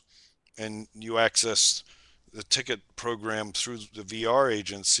first and you access the ticket program through the VR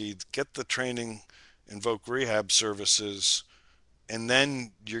agency, get the training in voc rehab services, and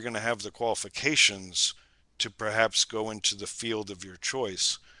then you're going to have the qualifications to perhaps go into the field of your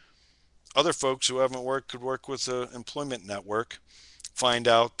choice. Other folks who haven't worked could work with an employment network, find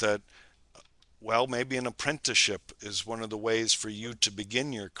out that, well, maybe an apprenticeship is one of the ways for you to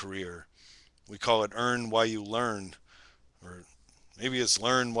begin your career. We call it earn while you learn, or maybe it's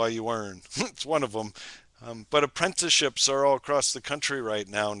learn while you earn. It's one of them. But apprenticeships are all across the country right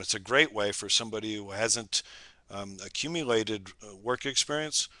now, and it's a great way for somebody who hasn't accumulated work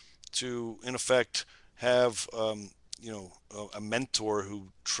experience to, in effect, have a mentor who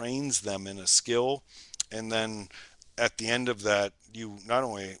trains them in a skill, and then at the end of that, you not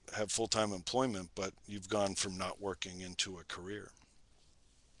only have full-time employment, but you've gone from not working into a career.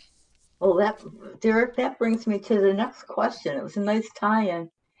 Well, Derek, that brings me to the next question. It was a nice tie-in.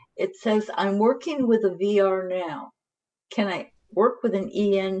 It says, I'm working with a VR now. Can I work with an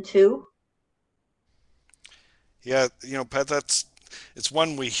EN too? Yeah, Pat, it's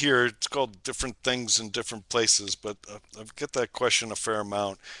one we hear. It's called different things in different places, but I get that question a fair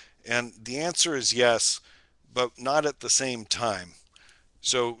amount. And the answer is yes, but not at the same time.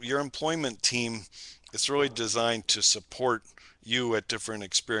 So your employment team, it's really designed to support you at different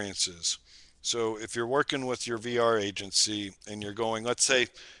experiences. So if you're working with your VR agency and you're going, let's say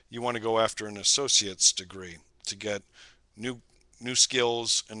you want to go after an associate's degree to get new new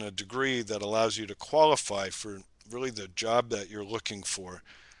skills and a degree that allows you to qualify for really the job that you're looking for.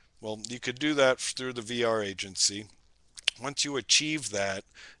 Well, you could do that through the VR agency. Once you achieve that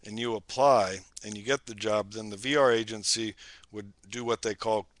and you apply and you get the job, then the VR agency would do what they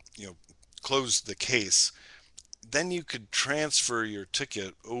call, close the case. Then you could transfer your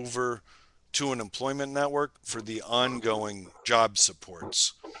ticket over to an employment network for the ongoing job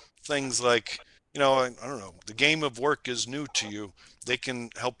supports. Things like, I don't know, the game of work is new to you. They can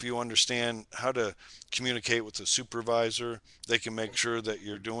help you understand how to communicate with the supervisor. They can make sure that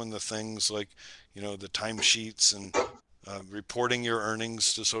you're doing the things like, the timesheets and reporting your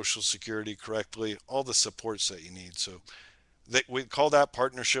earnings to Social Security correctly, all the supports that you need. So we call that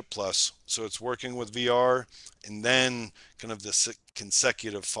Partnership Plus. So it's working with VR and then kind of the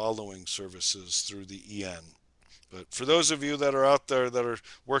consecutive following services through the EN. But for those of you that are out there that are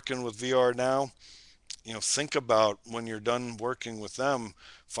working with VR now, think about when you're done working with them,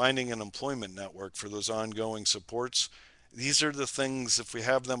 finding an employment network for those ongoing supports. These are the things, if we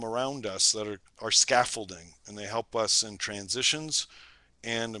have them around us, that are scaffolding and they help us in transitions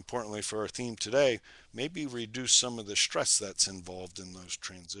and importantly for our theme today, maybe reduce some of the stress that's involved in those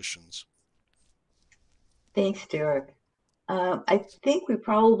transitions. Thanks, Derek. I think we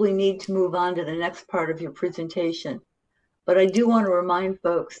probably need to move on to the next part of your presentation, but I do want to remind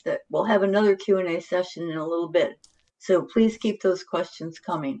folks that we'll have another Q&A session in a little bit, so please keep those questions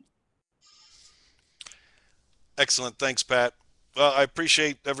coming. Excellent. Thanks, Pat. Well, I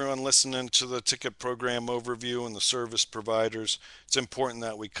appreciate everyone listening to the ticket program overview and the service providers. It's important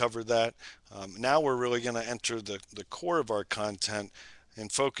that we cover that. Now we're really going to enter the core of our content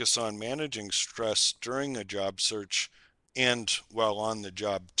and focus on managing stress during a job search and while on the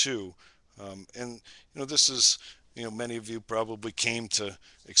job too. And this is, many of you probably came to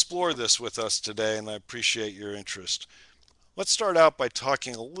explore this with us today, and I appreciate your interest. Let's start out by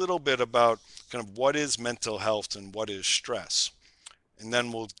talking a little bit about kind of what is mental health and what is stress. And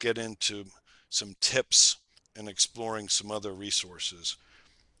then we'll get into some tips and exploring some other resources.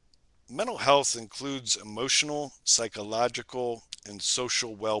 Mental health includes emotional, psychological, and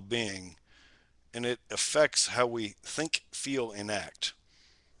social well being, and it affects how we think, feel, and act.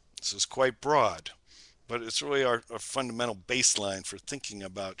 This is quite broad, but it's really our fundamental baseline for thinking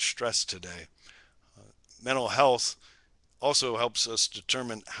about stress today. Mental health also helps us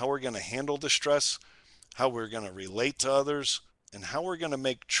determine how we're going to handle the stress, how we're going to relate to others, and how we're going to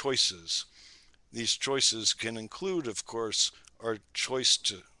make choices. These choices can include, of course, our choice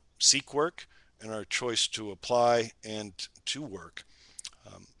to seek work and our choice to apply and to work.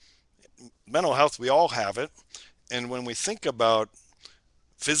 Um, Mental health, we all have it. And when we think about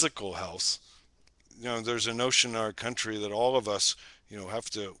physical health, there's a notion in our country that all of us, have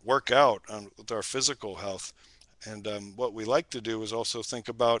to work out with our physical health. And what we like to do is also think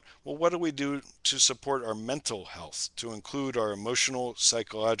about, well, what do we do to support our mental health, to include our emotional,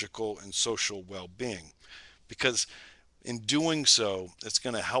 psychological, and social well being? Because in doing so, it's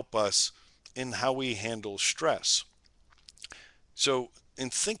going to help us in how we handle stress. So, in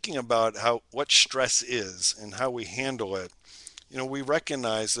thinking about what stress is and how we handle it, we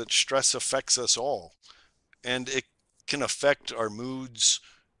recognize that stress affects us all, and it can affect our moods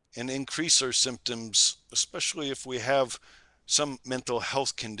and increase our symptoms, especially if we have some mental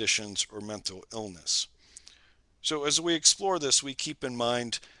health conditions or mental illness. So, as we explore this, we keep in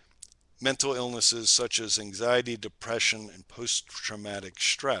mind mental illnesses such as anxiety, depression, and post traumatic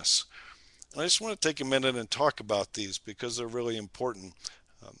stress. And I just want to take a minute and talk about these because they're really important.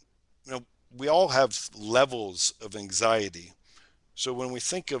 Um, you know, we all have levels of anxiety. So when we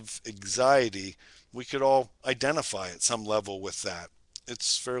think of anxiety, we could all identify at some level with that.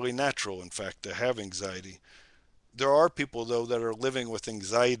 It's fairly natural, in fact, to have anxiety. There are people, though, that are living with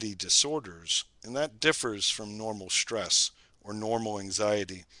anxiety disorders, and that differs from normal stress or normal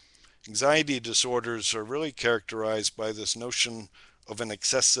anxiety. Anxiety disorders are really characterized by this notion of an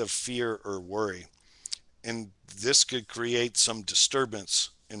excessive fear or worry, and this could create some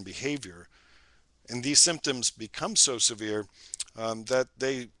disturbance in behavior. And these symptoms become so severe that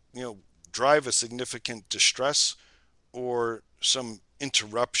they drive a significant distress or some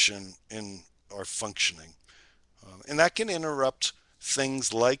interruption in our functioning. And that can interrupt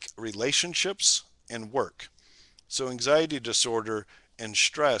things like relationships and work. So, anxiety disorder and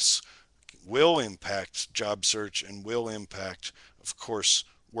stress will impact job search and will impact, of course,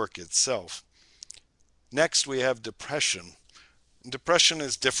 work itself. Next, we have depression. Depression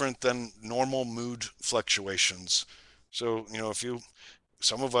is different than normal mood fluctuations. So, if you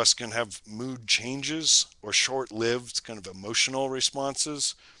some of us can have mood changes or short-lived kind of emotional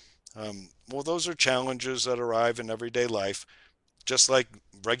responses. Well, those are challenges that arrive in everyday life, just like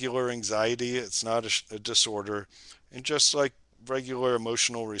regular anxiety, it's not a disorder, and just like regular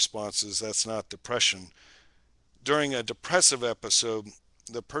emotional responses, that's not depression. During a depressive episode,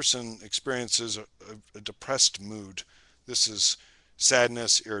 the person experiences a depressed mood. This is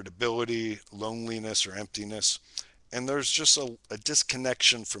sadness, irritability, loneliness, or emptiness. And there's just a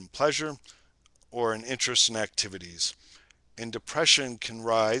disconnection from pleasure or an interest in activities. And depression can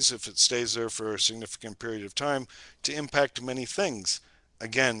rise if it stays there for a significant period of time to impact many things.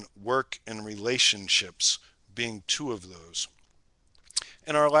 Again, work and relationships being two of those.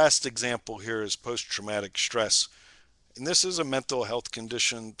 And our last example here is post traumatic stress. And this is a mental health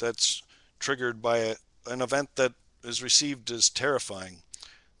condition that's triggered by an event that is received as terrifying.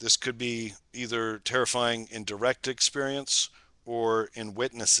 This could be either terrifying in direct experience or in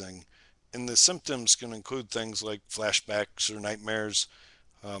witnessing. And the symptoms can include things like flashbacks or nightmares,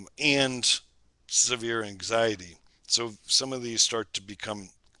 and severe anxiety. So some of these start to become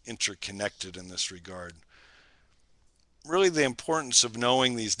interconnected in this regard. Really, the importance of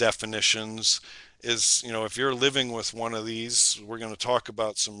knowing these definitions is, if you're living with one of these, we're going to talk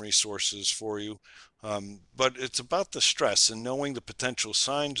about some resources for you. But it's about the stress and knowing the potential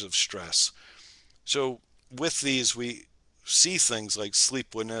signs of stress. So with these, we see things like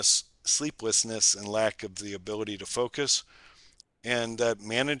sleeplessness, and lack of the ability to focus, and that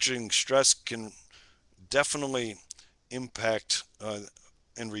managing stress can definitely impact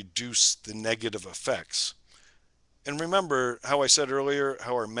and reduce the negative effects. And remember how I said earlier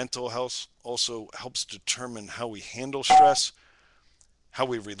how our mental health also helps determine how we handle stress, how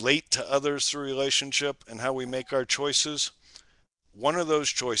we relate to others through relationship, and how we make our choices. One of those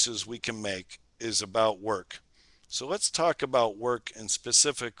choices we can make is about work. So let's talk about work and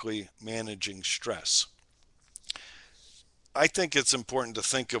specifically managing stress. I think it's important to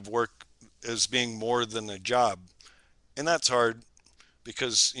think of work as being more than a job. And that's hard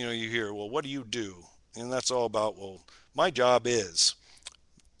because, you hear, well, what do you do? And that's all about, well, my job is.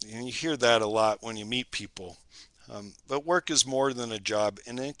 And you hear that a lot when you meet people. But work is more than a job,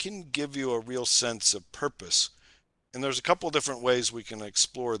 and it can give you a real sense of purpose. And there's a couple different ways we can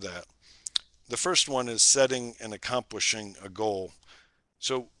explore that. The first one is setting and accomplishing a goal.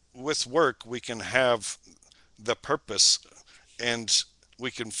 So with work, we can have the purpose and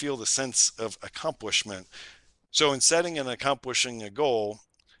we can feel the sense of accomplishment. So in setting and accomplishing a goal,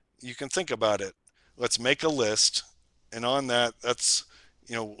 you can think about it. Let's make a list, and on that, that's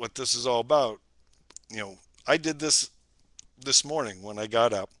what this is all about. I did this morning when I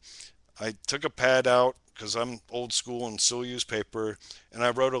got up. I took a pad out because I'm old school and still use paper, and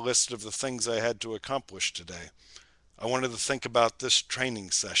I wrote a list of the things I had to accomplish today. I wanted to think about this training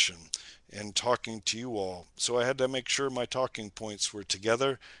session and talking to you all, so I had to make sure my talking points were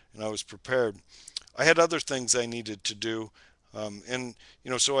together and I was prepared. I had other things I needed to do. And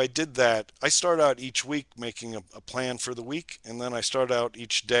so I did that. I start out each week making a plan for the week, and then I start out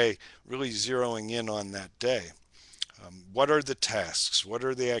each day really zeroing in on that day. What are the tasks? What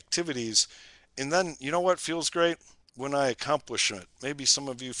are the activities? And then, what feels great? When I accomplish it. Maybe some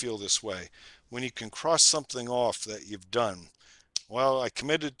of you feel this way. When you can cross something off that you've done. Well, I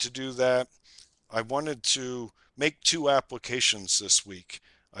committed to do that. I wanted to make 2 applications this week.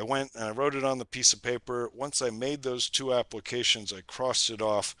 I went and I wrote it on the piece of paper. Once I made those 2 applications, I crossed it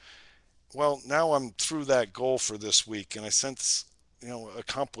off. Well, now I'm through that goal for this week and I sense,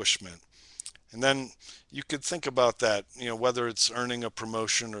 accomplishment. And then you could think about that, whether it's earning a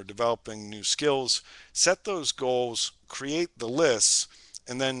promotion or developing new skills, set those goals, create the lists,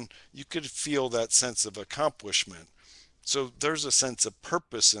 and then you could feel that sense of accomplishment. So there's a sense of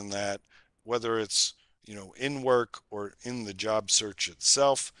purpose in that, whether it's, in work or in the job search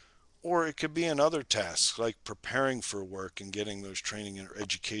itself, or it could be in other tasks like preparing for work and getting those training and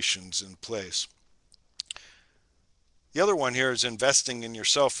educations in place. The other one here is investing in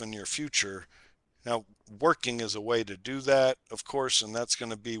yourself and your future. Now, working is a way to do that, of course, and that's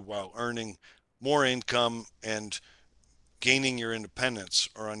going to be while earning more income and gaining your independence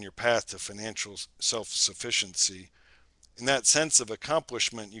or on your path to financial self-sufficiency. And that sense of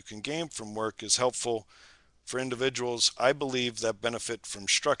accomplishment you can gain from work is helpful for individuals, I believe, that benefit from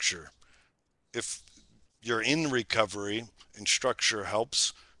structure. If you're in recovery and structure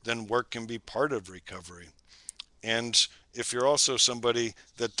helps, then work can be part of recovery. And if you're also somebody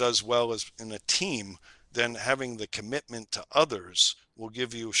that does well as in a team, then having the commitment to others will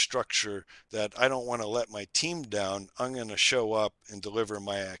give you a structure that I don't want to let my team down. I'm going to show up and deliver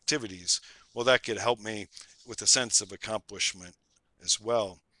my activities. Well, that could help me with a sense of accomplishment as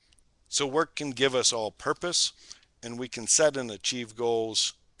well. So work can give us all purpose, and we can set and achieve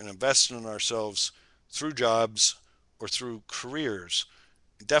goals and invest in ourselves through jobs or through careers.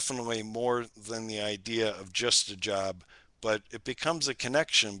 Definitely more than the idea of just a job, but it becomes a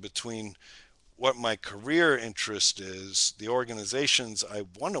connection between what my career interest is, the organizations I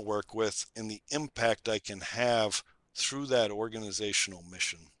want to work with, and the impact I can have through that organizational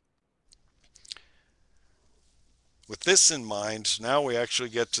mission. With this in mind, now we actually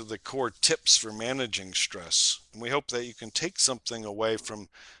get to the core tips for managing stress. And we hope that you can take something away from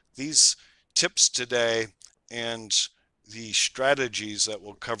these tips today and the strategies that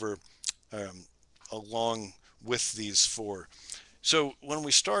we'll cover um, along with these four. So when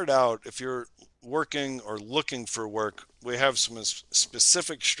we start out, if you're working or looking for work, we have some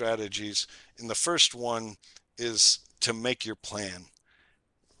specific strategies. And the first one is to make your plan.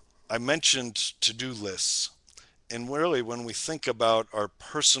 I mentioned to-do lists. And really, when we think about our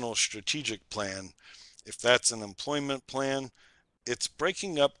personal strategic plan, if that's an employment plan, it's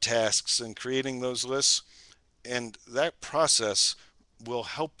breaking up tasks and creating those lists. And that process will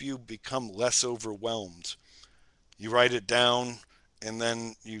help you become less overwhelmed. You write it down and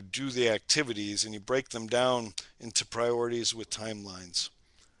then you do the activities and you break them down into priorities with timelines.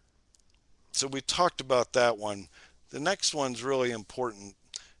 So we talked about that one. The next one's really important,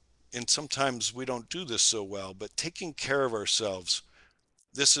 and sometimes we don't do this so well, but taking care of ourselves.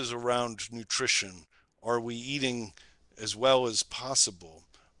 This is around nutrition. Are we eating as well as possible?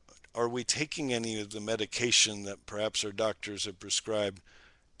 Are we taking any of the medication that perhaps our doctors have prescribed?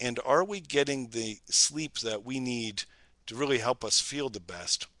 And are we getting the sleep that we need to really help us feel the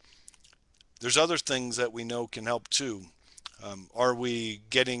best? There's other things that we know can help too. Are we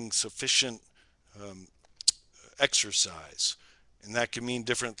getting sufficient um, exercise? And that can mean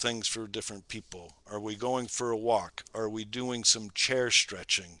different things for different people. Are we going for a walk? Are we doing some chair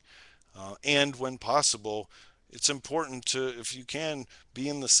stretching? And when possible, it's important to, if you can, be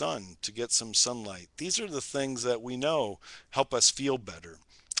in the sun to get some sunlight. These are the things that we know help us feel better.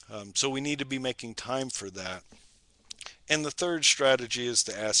 So we need to be making time for that. And the third strategy is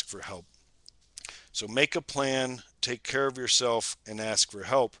to ask for help. So make a plan, take care of yourself, and ask for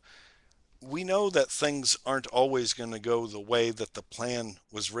help. We know that things aren't always going to go the way that the plan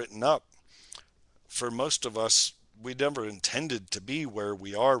was written up. For most of us, we never intended to be where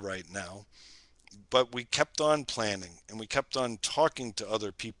we are right now, but we kept on planning and we kept on talking to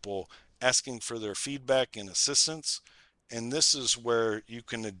other people, asking for their feedback and assistance. And this is where you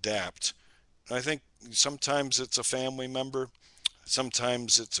can adapt. And I think sometimes it's a family member,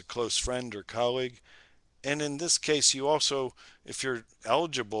 sometimes it's a close friend or colleague. And in this case, you also, if you're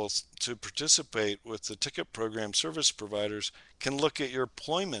eligible to participate with the ticket program, service providers can look at your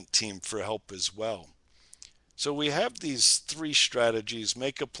employment team for help as well. So we have these three strategies: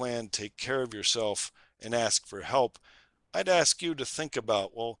 make a plan, take care of yourself, and ask for help. I'd ask you to think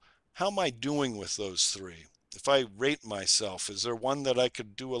about, well, how am I doing with those three? If I rate myself, is there one that I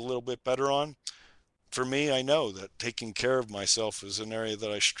could do a little bit better on? For me, I know that taking care of myself is an area that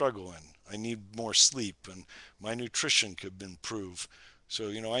I struggle in. I need more sleep and my nutrition could improve. So,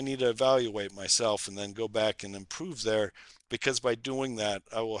 I need to evaluate myself and then go back and improve there, because by doing that,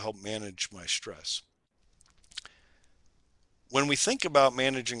 I will help manage my stress. When we think about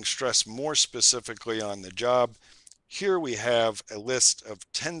managing stress more specifically on the job, here we have a list of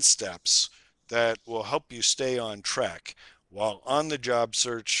 10 steps that will help you stay on track while on the job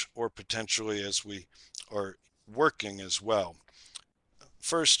search or potentially as we are working as well.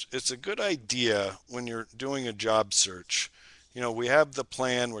 First, it's a good idea when you're doing a job search. We have the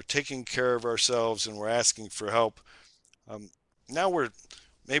plan, we're taking care of ourselves, and we're asking for help. Um, Now we're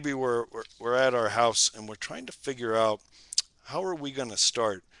at our house and we're trying to figure out, how are we going to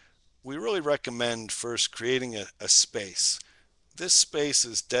start? We really recommend first creating a space. This space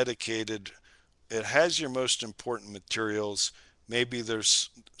is dedicated. It has your most important materials. Maybe there's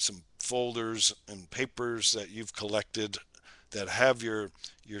some folders and papers that you've collected that have your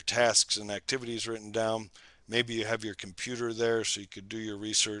tasks and activities written down. Maybe you have your computer there so you could do your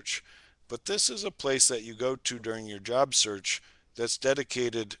research. But this is a place that you go to during your job search that's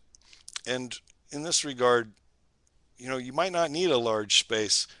dedicated. And in this regard, you might not need a large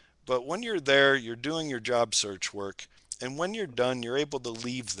space, but when you're there, you're doing your job search work, and when you're done, you're able to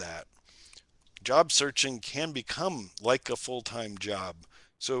leave that. Job searching can become like a full-time job.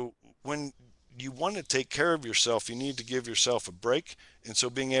 So when you want to take care of yourself, you need to give yourself a break. And so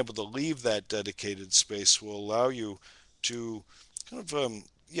being able to leave that dedicated space will allow you to kind of,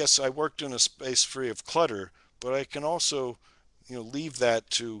 yes, I worked in a space free of clutter, but I can also, leave that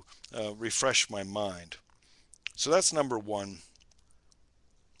to refresh my mind. So that's number one.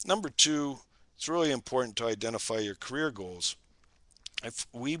 Number two, it's really important to identify your career goals. If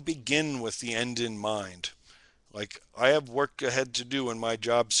we begin with the end in mind, like I have work ahead to do in my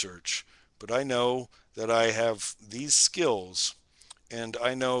job search, but I know that I have these skills and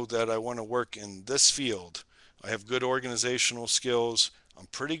I know that I want to work in this field. I have good organizational skills. I'm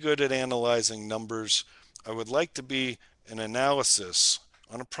pretty good at analyzing numbers. I would like to be an analysis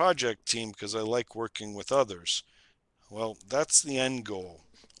on a project team because I like working with others. Well, that's the end goal.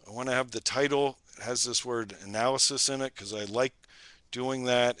 I want to have the title, it has this word analysis in it because I like doing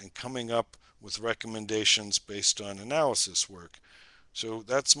that and coming up with recommendations based on analysis work. So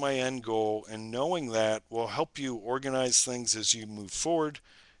that's my end goal, and knowing that will help you organize things as you move forward.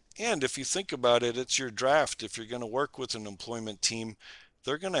 And if you think about it, it's your draft. If you're going to work with an employment team,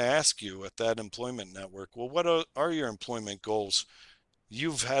 they're going to ask you at that employment network, well, what are your employment goals?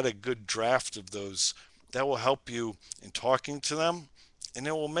 You've had a good draft of those. That will help you in talking to them, and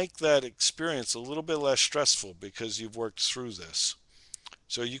it will make that experience a little bit less stressful because you've worked through this.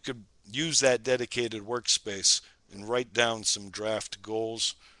 So you could use that dedicated workspace and write down some draft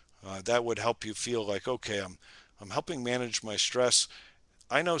goals. That would help you feel like, okay, I'm helping manage my stress.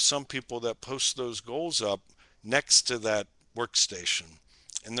 I know some people that post those goals up next to that workstation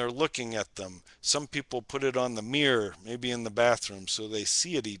and they're looking at them. Some people put it on the mirror, maybe in the bathroom, so they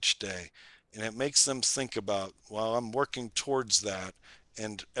see it each day. And it makes them think about, well, I'm working towards that,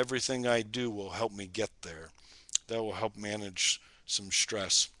 and everything I do will help me get there. That will help manage some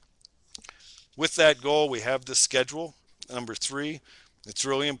stress. With that goal, we have the schedule. Number three, it's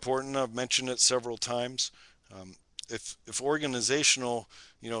really important. I've mentioned it several times. Um, if organizational,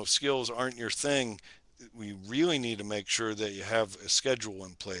 skills aren't your thing, we really need to make sure that you have a schedule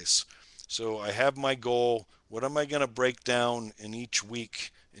in place. So I have my goal. What am I going to break down in each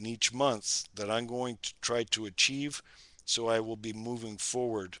week, in each month that I'm going to try to achieve? So I will be moving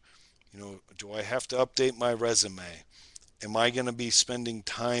forward. Do I have to update my resume? Am I going to be spending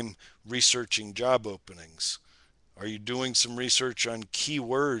time researching job openings? Are you doing some research on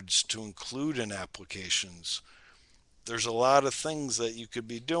keywords to include in applications? There's a lot of things that you could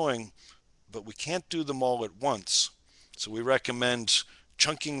be doing, but we can't do them all at once. So we recommend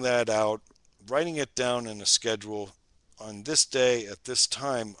chunking that out, writing it down in a schedule. On this day at this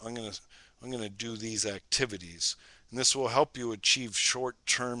time, I'm going to do these activities, and this will help you achieve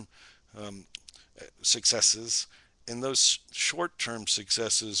short-term um, successes, and those short-term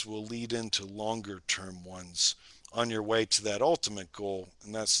successes will lead into longer-term ones on your way to that ultimate goal,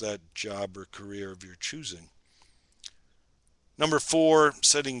 and that's that job or career of your choosing. Number four,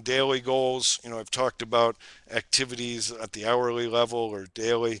 setting daily goals. I've talked about activities at the hourly level or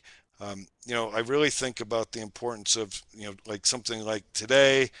daily. I really think about the importance of, like something like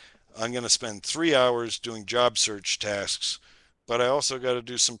today, I'm going to spend 3 hours doing job search tasks, but I also got to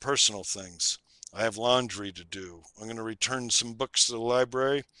do some personal things. I have laundry to do. I'm going to return some books to the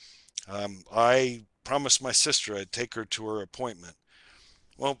library. I promised my sister I'd take her to her appointment.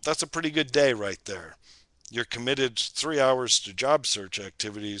 Well, that's a pretty good day right there. You're committed 3 hours to job search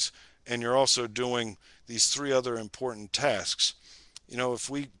activities, and you're also doing these three other important tasks. If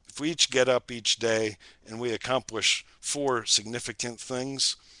we each get up each day and we accomplish four significant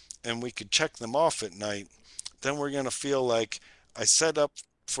things and we could check them off at night, then we're going to feel like I set up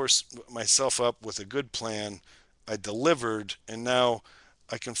for myself up with a good plan, I delivered, and now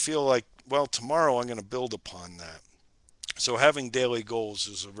I can feel like, well, tomorrow I'm going to build upon that. So having daily goals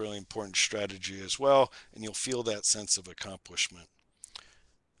is a really important strategy as well, and you'll feel that sense of accomplishment.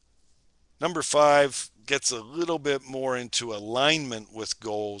 Number five gets a little bit more into alignment with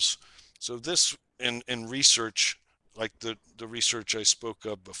goals. So this in research, like the research I spoke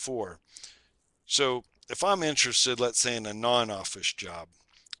of before. So if I'm interested, let's say in a non-office job,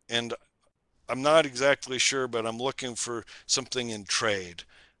 and I'm not exactly sure, but I'm looking for something in trade,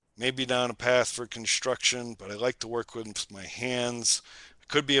 maybe down a path for construction, but I like to work with my hands. I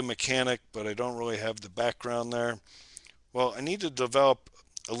could be a mechanic, but I don't really have the background there. Well, I need to develop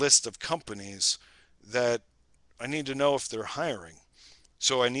a list of companies that I need to know if they're hiring.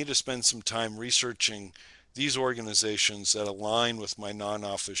 So I need to spend some time researching these organizations that align with my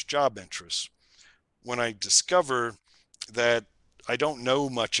non-office job interests. When I discover that I don't know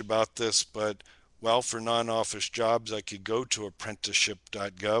much about this, but well, for non-office jobs, I could go to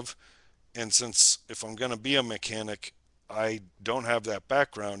apprenticeship.gov. And since if I'm going to be a mechanic, I don't have that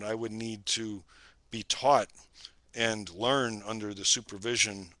background, I would need to be taught and learn under the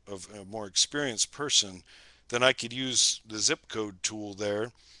supervision of a more experienced person. Then I could use the zip code tool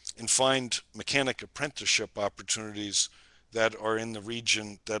there and find mechanic apprenticeship opportunities that are in the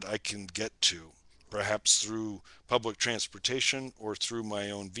region that I can get to, perhaps through public transportation or through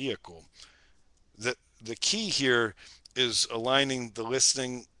my own vehicle. The key here is aligning the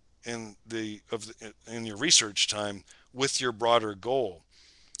listing in your research time with your broader goal.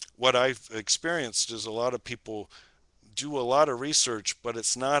 What I've experienced is a lot of people do a lot of research, but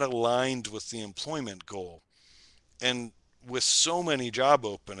it's not aligned with the employment goal. And with so many job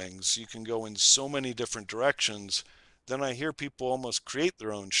openings, you can go in so many different directions. Then I hear people almost create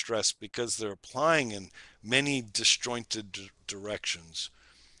their own stress because they're applying in many disjointed directions.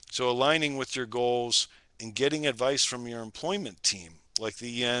 So aligning with your goals and getting advice from your employment team, like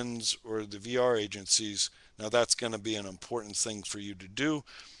the ENs or the VR agencies, now that's going to be an important thing for you to do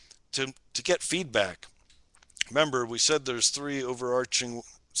to get feedback. Remember, we said there's three overarching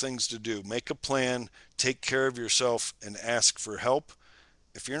things to do: make a plan, take care of yourself, and ask for help.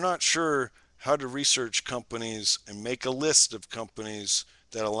 If you're not sure how to research companies and make a list of companies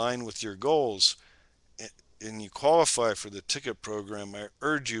that align with your goals, and you qualify for the ticket program, I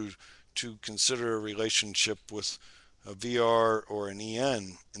urge you to consider a relationship with a VR or an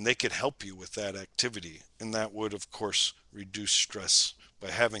EN, and they could help you with that activity. And that would, of course, reduce stress by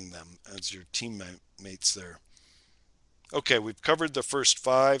having them as your teammates there. Okay, we've covered the first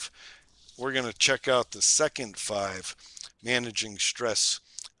five. We're going to check out the second five, managing stress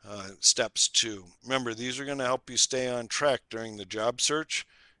steps two. Remember, these are going to help you stay on track during the job search.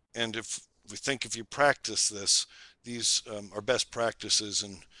 And if we think if you practice this, these are best practices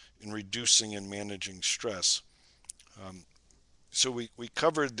in reducing and managing stress. Um, so we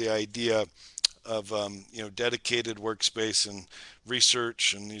covered the idea of dedicated workspace and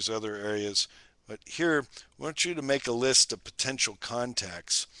research and these other areas. But here, I want you to make a list of potential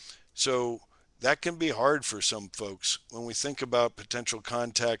contacts. So that can be hard for some folks. When we think about potential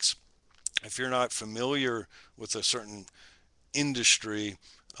contacts, if you're not familiar with a certain industry,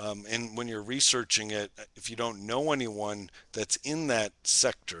 and when you're researching it, if you don't know anyone that's in that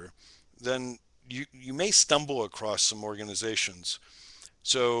sector, then you may stumble across some organizations.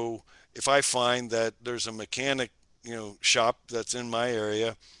 So if I find that there's a mechanic, shop that's in my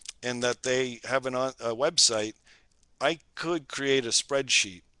area and that they have a website, I could create a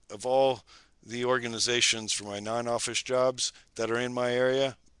spreadsheet of all the organizations for my non-office jobs that are in my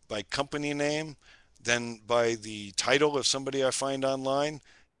area by company name, then by the title of somebody I find online,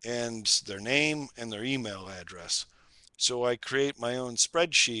 and their name and their email address. So I create my own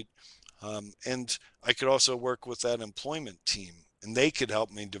spreadsheet, and I could also work with that employment team, and they could help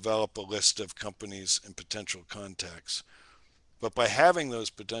me develop a list of companies and potential contacts. But by having those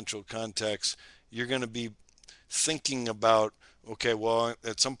potential contacts, you're going to be thinking about, okay, well,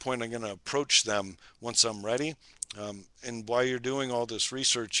 at some point I'm going to approach them once I'm ready. And while you're doing all this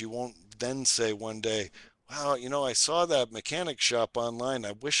research, you won't then say one day, wow, I saw that mechanic shop online.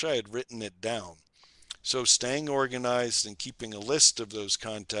 I wish I had written it down. So staying organized and keeping a list of those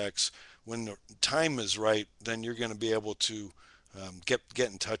contacts, when the time is right, then you're going to be able to get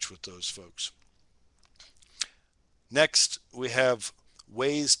in touch with those folks. Next, we have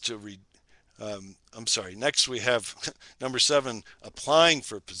ways to next we have number 7, applying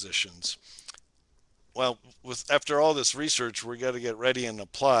for positions. Well, after all this research, we got to get ready and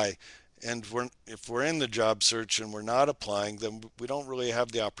apply. And if we're in the job search and we're not applying, then we don't really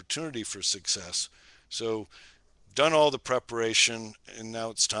have the opportunity for success. So, done all the preparation, and now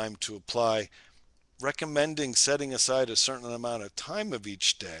it's time to apply. Recommending setting aside a certain amount of time of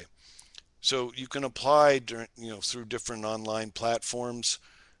each day. So you can apply through different online platforms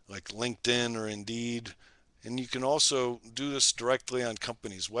like LinkedIn or Indeed. And you can also do this directly on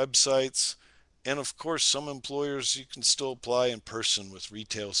companies' websites. And of course, some employers you can still apply in person with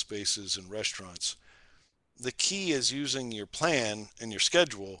retail spaces and restaurants. The key is using your plan and your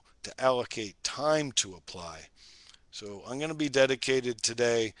schedule to allocate time to apply. So I'm going to be dedicated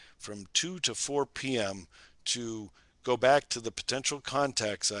today from 2 to 4 p.m. to go back to the potential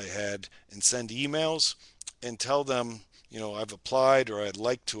contacts I had and send emails and tell them, I've applied or I'd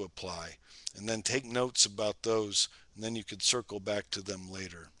like to apply, and then take notes about those, and then you could circle back to them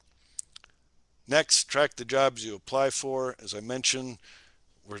later. Next, track the jobs you apply for. As I mentioned,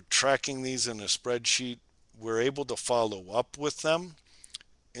 we're tracking these in a spreadsheet. We're able to follow up with them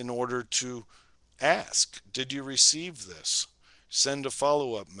in order to Ask, did you receive this? Send a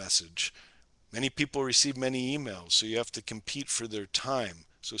follow-up message. Many people receive many emails, so you have to compete for their time.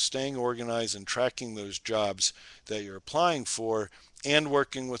 So staying organized and tracking those jobs that you're applying for and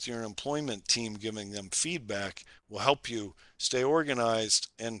working with your employment team, giving them feedback, will help you stay organized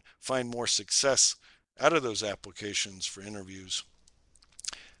and find more success out of those applications for interviews.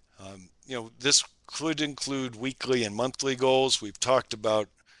 This could include weekly and monthly goals. We've talked about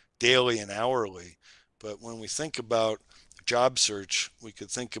daily and hourly, but when we think about job search, we could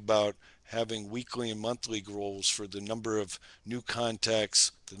think about having weekly and monthly goals for the number of new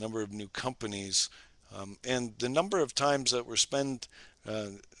contacts, the number of new companies, and the number of times that we're spending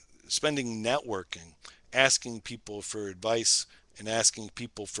networking, asking people for advice and asking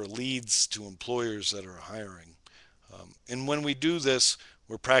people for leads to employers that are hiring. And when we do this,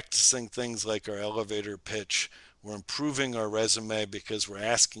 we're practicing things like our elevator pitch. We're improving our resume because we're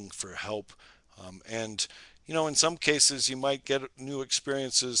asking for help. And, in some cases, you might get new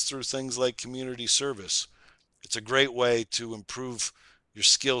experiences through things like community service. It's a great way to improve your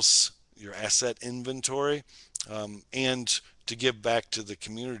skills, your asset inventory, and to give back to the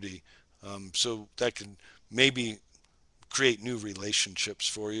community. So that can maybe create new relationships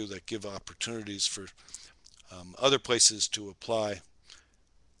for you that give opportunities for other places to apply.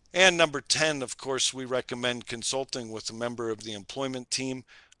 And number 10, of course, we recommend consulting with a member of the employment team.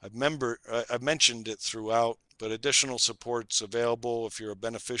 I've mentioned it throughout, but additional support's available. If you're a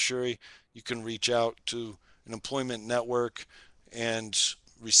beneficiary, you can reach out to an employment network and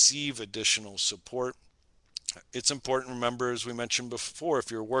receive additional support. It's important to remember, as we mentioned before,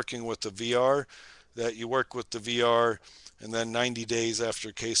 if you're working with the VR, that you work with the VR, and then 90 days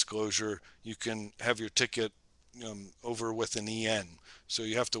after case closure, you can have your ticket over with an EN. So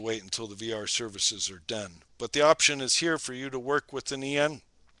you have to wait until the VR services are done. But the option is here for you to work with an EN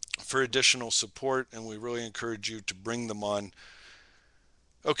for additional support, and we really encourage you to bring them on.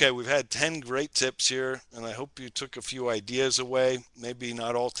 Okay, we've had 10 great tips here, and I hope you took a few ideas away. Maybe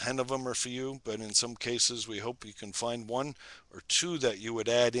not all 10 of them are for you, but in some cases, we hope you can find one or two that you would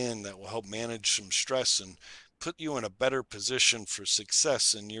add in that will help manage some stress and put you in a better position for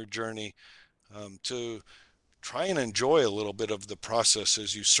success in your journey, to try and enjoy a little bit of the process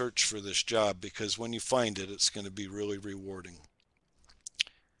as you search for this job, because when you find it, it's going to be really rewarding.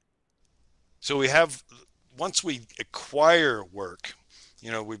 So once we acquire work,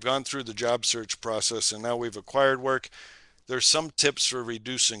 we've gone through the job search process and now we've acquired work. There's some tips for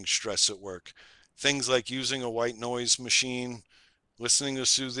reducing stress at work. Things like using a white noise machine, listening to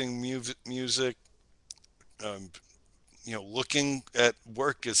soothing music, um, looking at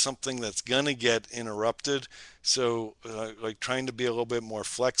work as something that's going to get interrupted. So, like trying to be a little bit more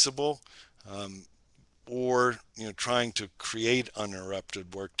flexible, or, trying to create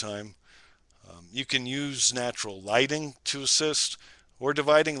uninterrupted work time. You can use natural lighting to assist, or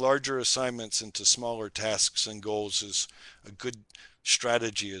dividing larger assignments into smaller tasks and goals is a good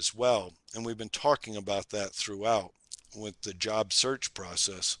strategy as well. And we've been talking about that throughout with the job search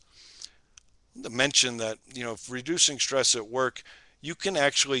process. To mention that, reducing stress at work, you can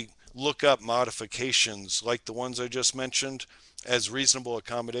actually look up modifications like the ones I just mentioned as reasonable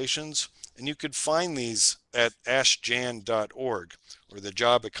accommodations, and you could find these at ashjan.org, or the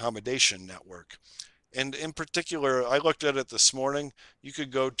Job Accommodation Network. And in particular, I looked at it this morning. You could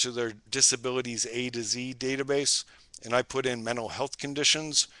go to their Disabilities A to Z database, and I put in mental health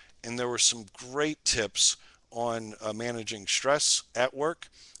conditions, and there were some great tips on managing stress at work.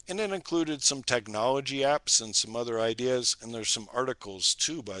 And it included some technology apps and some other ideas, and there's some articles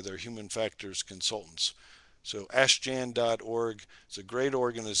too by their human factors consultants. So ashjan.org is a great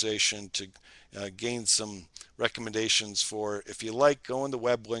organization to gain some recommendations for. If you like, go in the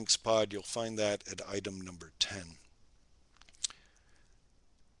web links pod. You'll find that at item number 10.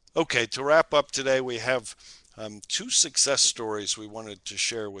 Okay, to wrap up today, we have two success stories we wanted to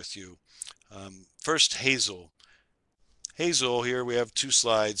share with you. First, Hazel. Hazel, here we have two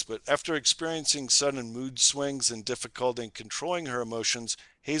slides, but after experiencing sudden mood swings and difficulty in controlling her emotions,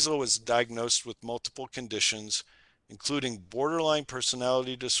 Hazel was diagnosed with multiple conditions, including borderline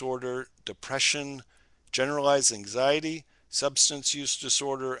personality disorder, depression, generalized anxiety, substance use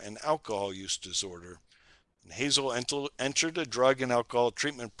disorder, and alcohol use disorder. And Hazel entered a drug and alcohol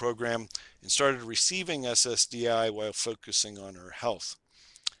treatment program and started receiving SSDI while focusing on her health.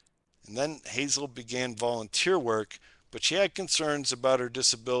 And then Hazel began volunteer work, but she had concerns about her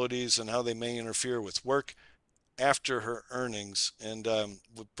disabilities and how they may interfere with work after her earnings, and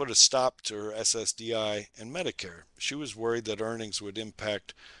would put a stop to her SSDI and Medicare. She was worried that earnings would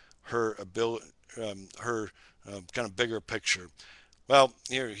impact her ability, her kind of bigger picture. Well,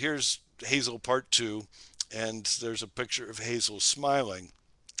 here's Hazel Part 2, and there's a picture of Hazel smiling.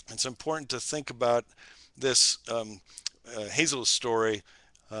 It's important to think about this Hazel's story.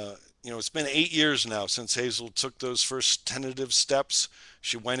 It's been 8 years now since Hazel took those first tentative steps.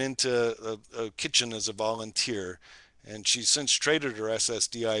 She went into a kitchen as a volunteer, and she's since traded her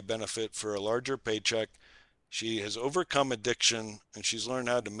SSDI benefit for a larger paycheck. She has overcome addiction, and she's learned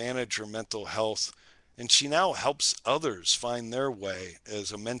how to manage her mental health. And she now helps others find their way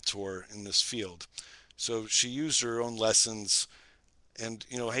as a mentor in this field. So she used her own lessons. And,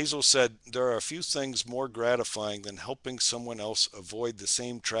 Hazel said, there are a few things more gratifying than helping someone else avoid the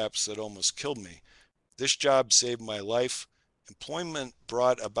same traps that almost killed me. This job saved my life. Employment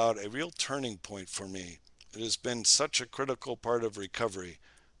brought about a real turning point for me. It has been such a critical part of recovery.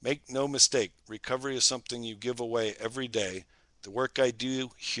 Make no mistake, recovery is something you give away every day. The work I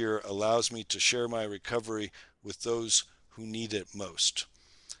do here allows me to share my recovery with those who need it most.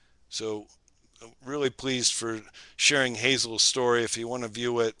 So, really pleased for sharing Hazel's story. If you want to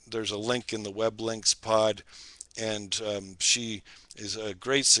view it, there's a link in the web links pod, and she is a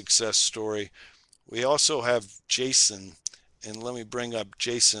great success story. We also have Jason, and let me bring up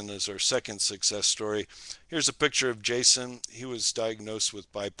Jason as our second success story. Here's a picture of Jason. He was diagnosed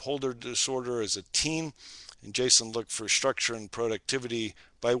with bipolar disorder as a teen, and Jason looked for structure and productivity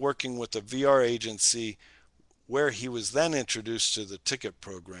by working with a VR agency where he was then introduced to the ticket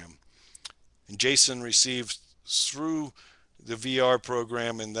program. And Jason received through the VR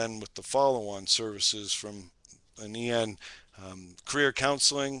program and then with the follow-on services from an EN, career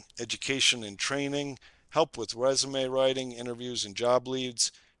counseling, education and training, help with resume writing, interviews and job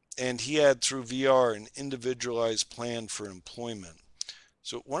leads, and he had through VR an individualized plan for employment.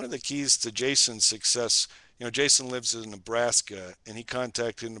 So one of the keys to Jason's success, Jason lives in Nebraska, and he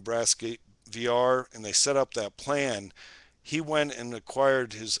contacted Nebraska VR and they set up that plan. He went and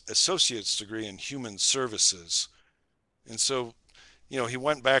acquired his associate's degree in human services. And so, he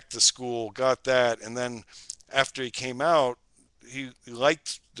went back to school, got that, and then after he came out, he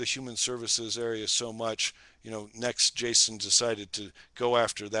liked the human services area so much. Next, Jason decided to go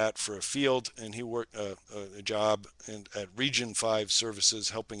after that for a field, and he worked a job at Region 5 Services,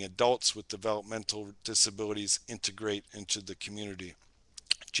 helping adults with developmental disabilities integrate into the community.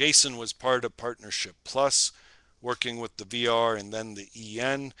 Jason was part of Partnership Plus, working with the VR and then the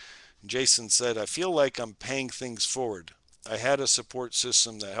EN. Jason said, I feel like I'm paying things forward. I had a support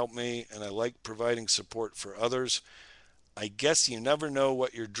system that helped me, and I like providing support for others. I guess you never know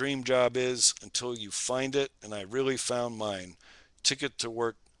what your dream job is until you find it, and I really found mine. Ticket to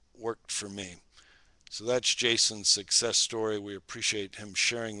Work worked for me. So that's Jason's success story. We appreciate him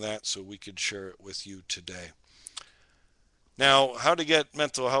sharing that so we could share it with you today. Now, how to get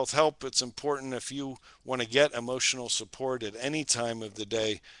mental health help. It's important if you want to get emotional support at any time of the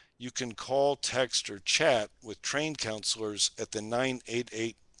day, you can call, text, or chat with trained counselors at the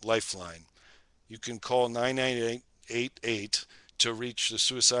 988 Lifeline. You can call 988 to reach the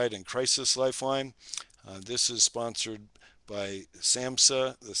Suicide and Crisis Lifeline. This is sponsored by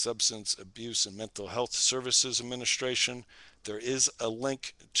SAMHSA, the Substance Abuse and Mental Health Services Administration. There is a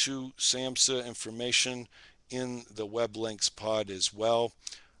link to SAMHSA information in the web links pod as well.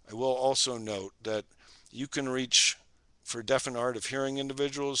 I will also note that you can reach, for deaf and hard of hearing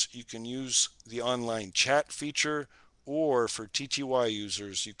individuals, you can use the online chat feature, or for TTY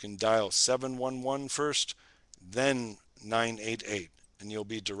users, you can dial 711 first, then 988, and you'll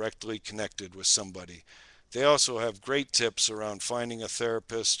be directly connected with somebody. They also have great tips around finding a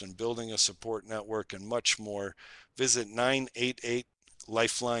therapist and building a support network and much more. Visit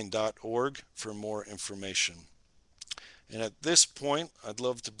 988lifeline.org for more information. And at this point, I'd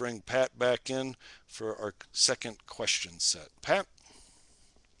love to bring Pat back in for our second question set. Pat?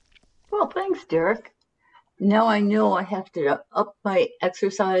 Well, thanks, Derek. Now I know I have to up my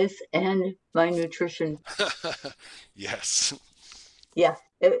exercise and my nutrition. Yes. Yeah,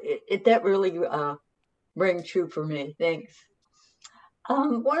 that really rang true for me. Thanks.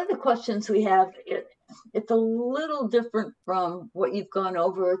 One of the questions we have, it's a little different from what you've gone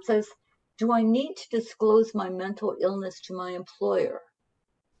over. It says, do I need to disclose my mental illness to my employer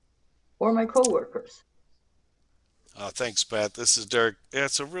or my coworkers? Thanks, Pat. This is Derek. Yeah,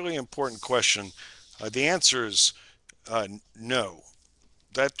 it's a really important question. The answer is no.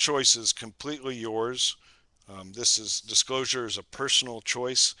 That choice is completely yours. Disclosure is a personal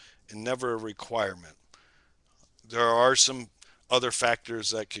choice and never a requirement. There are some other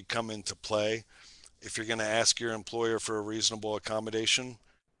factors that could come into play. If you're going to ask your employer for a reasonable accommodation,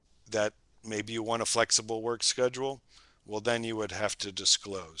 that maybe you want a flexible work schedule, well, then you would have to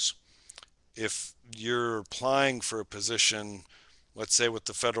disclose. If you're applying for a position let's say with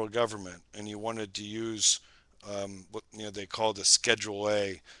the federal government, and you wanted to use what they call the Schedule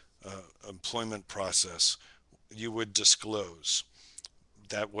A employment process, you would disclose.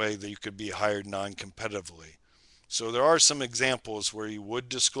 That way that you could be hired non-competitively. So there are some examples where you would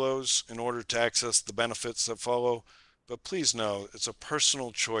disclose in order to access the benefits that follow, but please know it's a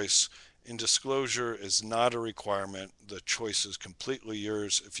personal choice and disclosure is not a requirement. The choice is completely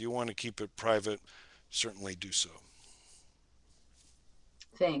yours. If you want to keep it private, certainly do so.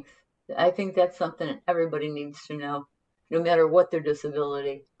 Thanks. I think that's something everybody needs to know, no matter what their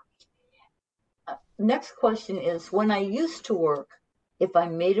disability. Next question is, when I used to work, if I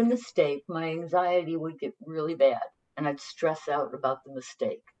made a mistake, my anxiety would get really bad and I'd stress out about the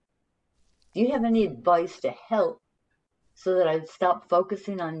mistake. Do you have any advice to help so that I'd stop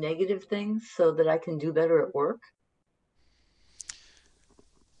focusing on negative things so that I can do better at work?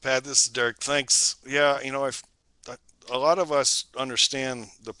 Pat, this is Derek. Thanks. Yeah, a lot of us understand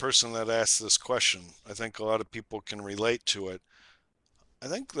the person that asked this question. I think a lot of people can relate to it. I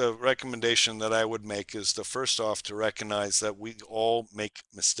think the recommendation that I would make is to first off to recognize that we all make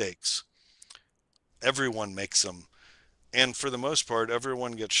mistakes. Everyone makes them. And for the most part,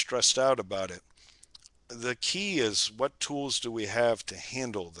 everyone gets stressed out about it. The key is what tools do we have to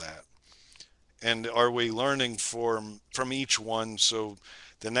handle that? And are we learning from each one so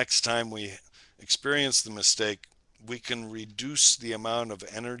the next time we experience the mistake, we can reduce the amount of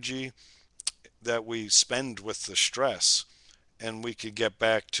energy that we spend with the stress and we could get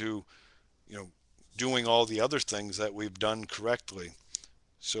back to, you know, doing all the other things that we've done correctly.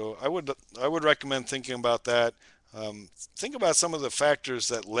 So I would recommend thinking about that. Think about some of the factors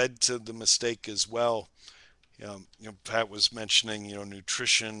that led to the mistake as well. Pat was mentioning,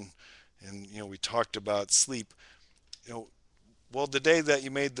 nutrition, and we talked about sleep. You know, well, the day that you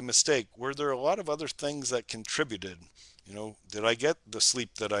made the mistake, were there a lot of other things that contributed? Did I get the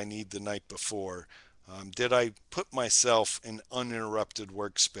sleep that I need the night before? Did I put myself in uninterrupted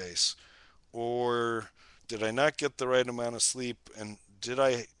workspace? Or did I not get the right amount of sleep? And did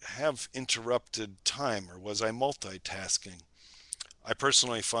I have interrupted time or was I multitasking? I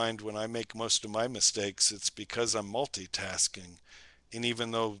personally find when I make most of my mistakes, it's because I'm multitasking. And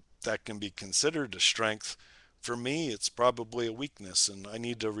even though that can be considered a strength, for me, it's probably a weakness, and I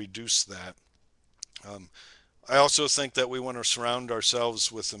need to reduce that. Um, I also think that we want to surround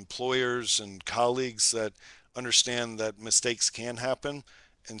ourselves with employers and colleagues that understand that mistakes can happen.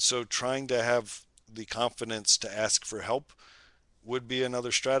 And so trying to have the confidence to ask for help would be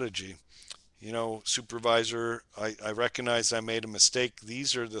another strategy. Supervisor, I recognize I made a mistake.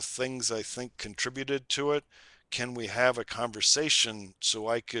 These are the things I think contributed to it. Can we have a conversation so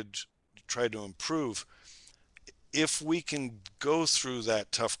I could try to improve? If we can go through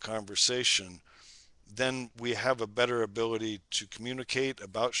that tough conversation, then we have a better ability to communicate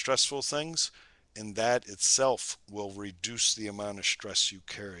about stressful things, and that itself will reduce the amount of stress you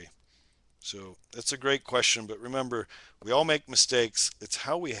carry. So that's a great question, but remember, we all make mistakes. It's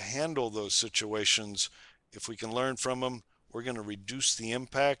how we handle those situations. If we can learn from them, we're going to reduce the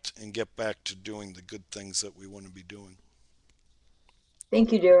impact and get back to doing the good things that we want to be doing.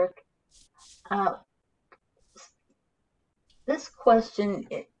 Thank you, Derek. Uh, this question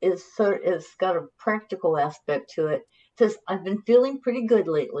is got a practical aspect to it. It says, I've been feeling pretty good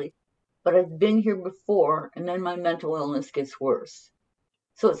lately, but I've been here before, and then my mental illness gets worse.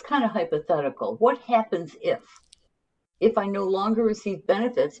 So it's kind of hypothetical. What happens if I no longer receive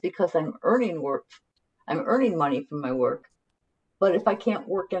benefits because I'm earning money from my work, but if I can't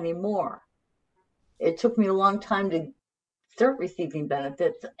work anymore? It took me a long time to start receiving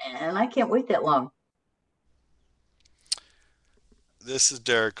benefits, and I can't wait that long. This is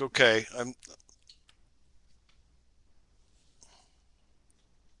Derek. Okay,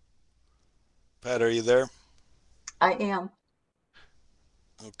 Pat, are you there? I am.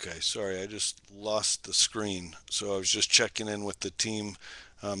 Okay, sorry, I just lost the screen. So I was just checking in with the team.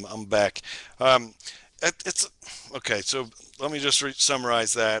 I'm back. Um, it's okay. So let me just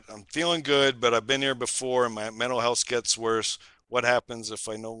summarize that. I'm feeling good, but I've been here before, and my mental health gets worse. What happens if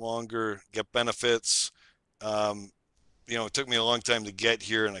I no longer get benefits? Um, it took me a long time to get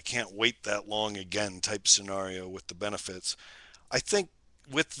here, and I can't wait that long again. Type scenario with the benefits. I think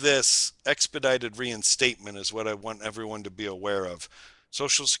with this expedited reinstatement is what I want everyone to be aware of.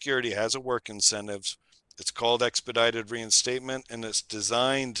 Social Security has a work incentive. It's called expedited reinstatement, and it's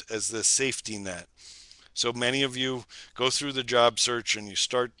designed as the safety net. So many of you go through the job search and you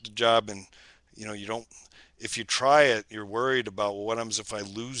start the job, and you don't. If you try it, you're worried about, well, what happens if I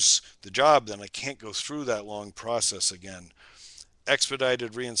lose the job? Then I can't go through that long process again.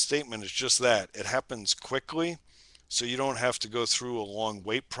 Expedited reinstatement is just that. It happens quickly, so you don't have to go through a long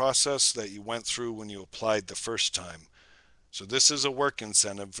wait process that you went through when you applied the first time. So this is a work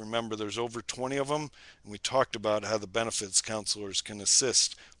incentive. Remember, there's over 20 of them, and we talked about how the benefits counselors can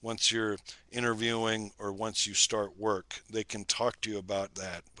assist once you're interviewing or once you start work. They can talk to you about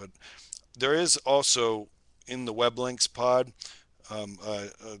that. But there is also in the web links pod a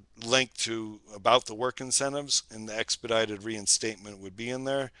link to about the work incentives, and the expedited reinstatement would be in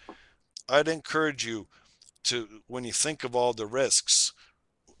there. I'd encourage you to, when you think of all the risks,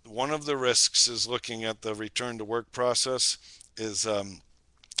 one of the risks is looking at the return to work process is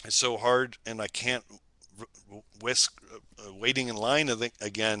it's so hard and I can't risk waiting in line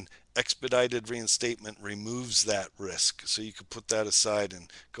again. Expedited reinstatement removes that risk, so you could put that aside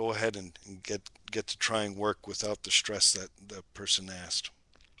and go ahead and get to trying work without the stress that the person asked.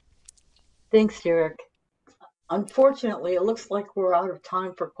 Thanks, Derek. Unfortunately, it looks like we're out of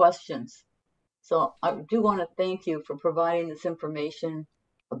time for questions. So I do want to thank you for providing this information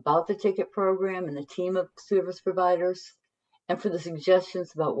about the ticket program and the team of service providers, and for the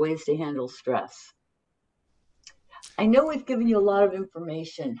suggestions about ways to handle stress. I know we've given you a lot of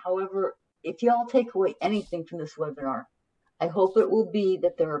information. However, if you all take away anything from this webinar, I hope it will be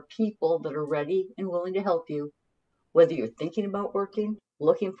that there are people that are ready and willing to help you, whether you're thinking about working,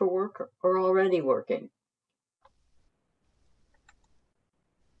 looking for work, or already working.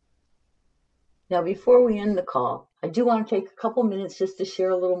 Now, before we end the call, I do want to take a couple minutes just to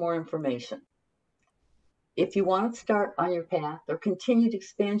share a little more information. If you want to start on your path or continue to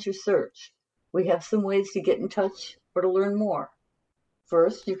expand your search, we have some ways to get in touch or to learn more.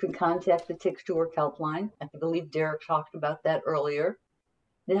 First, you can contact the Ticket to Work helpline. I believe Derek talked about that earlier.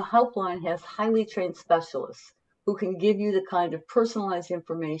 The helpline has highly trained specialists who can give you the kind of personalized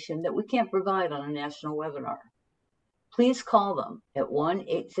information that we can't provide on a national webinar. Please call them at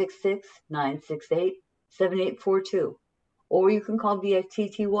 1-866-968-7842, or you can call via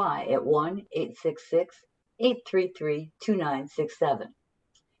TTY at 1-866-833-2967.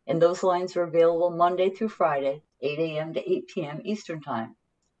 And those lines are available Monday through Friday, 8 a.m. to 8 p.m. Eastern Time.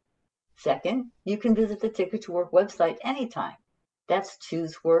 Second, you can visit the Ticket to Work website anytime. That's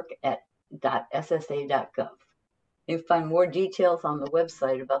choosework.ssa.gov. You'll find more details on the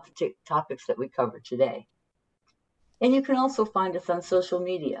website about the topics that we covered today. And you can also find us on social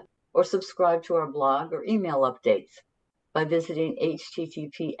media or subscribe to our blog or email updates by visiting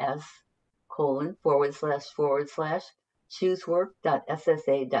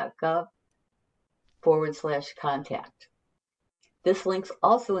https://choosework.ssa.gov/contact. This link's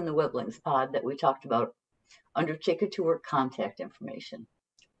also in the web links pod that we talked about under Ticket to Work contact information.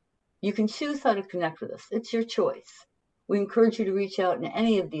 You can choose how to connect with us. It's your choice. We encourage you to reach out in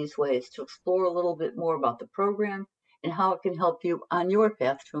any of these ways to explore a little bit more about the program and how it can help you on your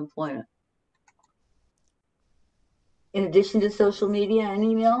path to employment. In addition to social media and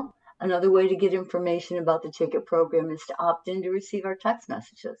email, another way to get information about the ticket program is to opt in to receive our text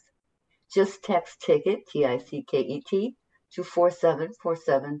messages. Just text TICKET, T-I-C-K-E-T, to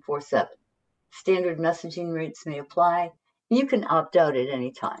 474747. Standard messaging rates may apply, and you can opt out at any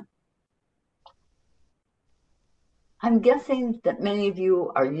time. I'm guessing that many of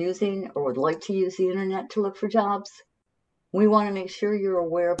you are using or would like to use the internet to look for jobs. We want to make sure you're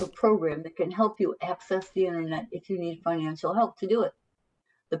aware of a program that can help you access the internet if you need financial help to do it.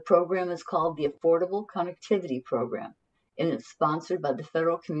 The program is called the Affordable Connectivity Program, and it's sponsored by the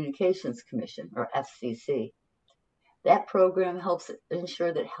Federal Communications Commission, or FCC. That program helps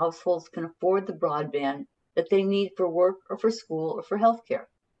ensure that households can afford the broadband that they need for work or for school or for healthcare.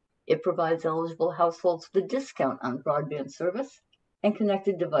 It provides eligible households with a discount on broadband service and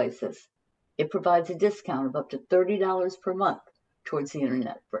connected devices. It provides a discount of up to $30 per month towards the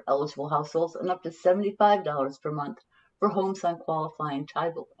internet for eligible households and up to $75 per month for homes on qualifying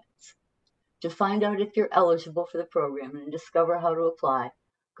tidal lines. To find out if you're eligible for the program and discover how to apply,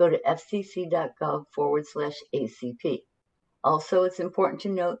 go to fcc.gov/ACP. Also, it's important to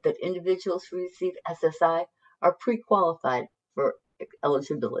note that individuals who receive SSI are pre-qualified for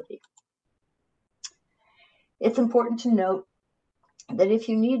eligibility. It's important to note that if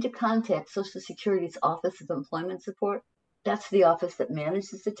you need to contact Social Security's Office of Employment Support, that's the office that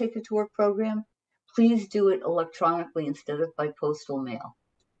manages the Ticket to Work program, please do it electronically instead of by postal mail.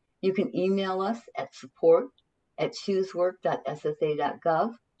 You can email us at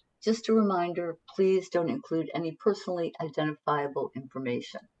support@choosework.ssa.gov. Just a reminder, please don't include any personally identifiable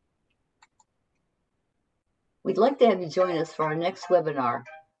information. We'd like to have you join us for our next webinar,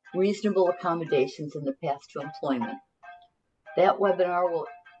 Reasonable Accommodations in the Path to Employment. That webinar will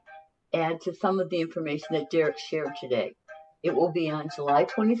add to some of the information that Derek shared today. It will be on July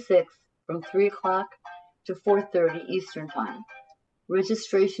 26th from 3 o'clock to 4:30 Eastern Time.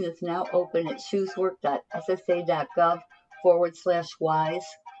 Registration is now open at choosework.ssa.gov/wise,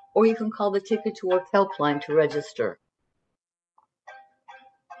 or you can call the Ticket to Work helpline to register.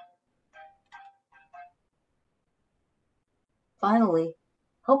 Finally,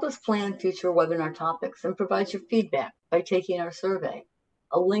 help us plan future webinar topics and provide your feedback by taking our survey.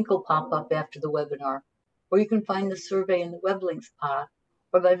 A link will pop up after the webinar, or you can find the survey in the web links pod,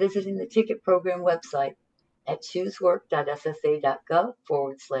 or by visiting the ticket program website at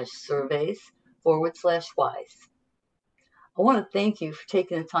choosework.ssa.gov/surveys/wise. I want to thank you for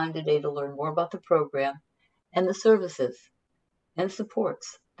taking the time today to learn more about the program and the services and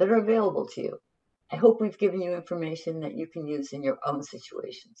supports that are available to you. I hope we've given you information that you can use in your own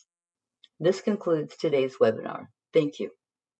situations. This concludes today's webinar. Thank you.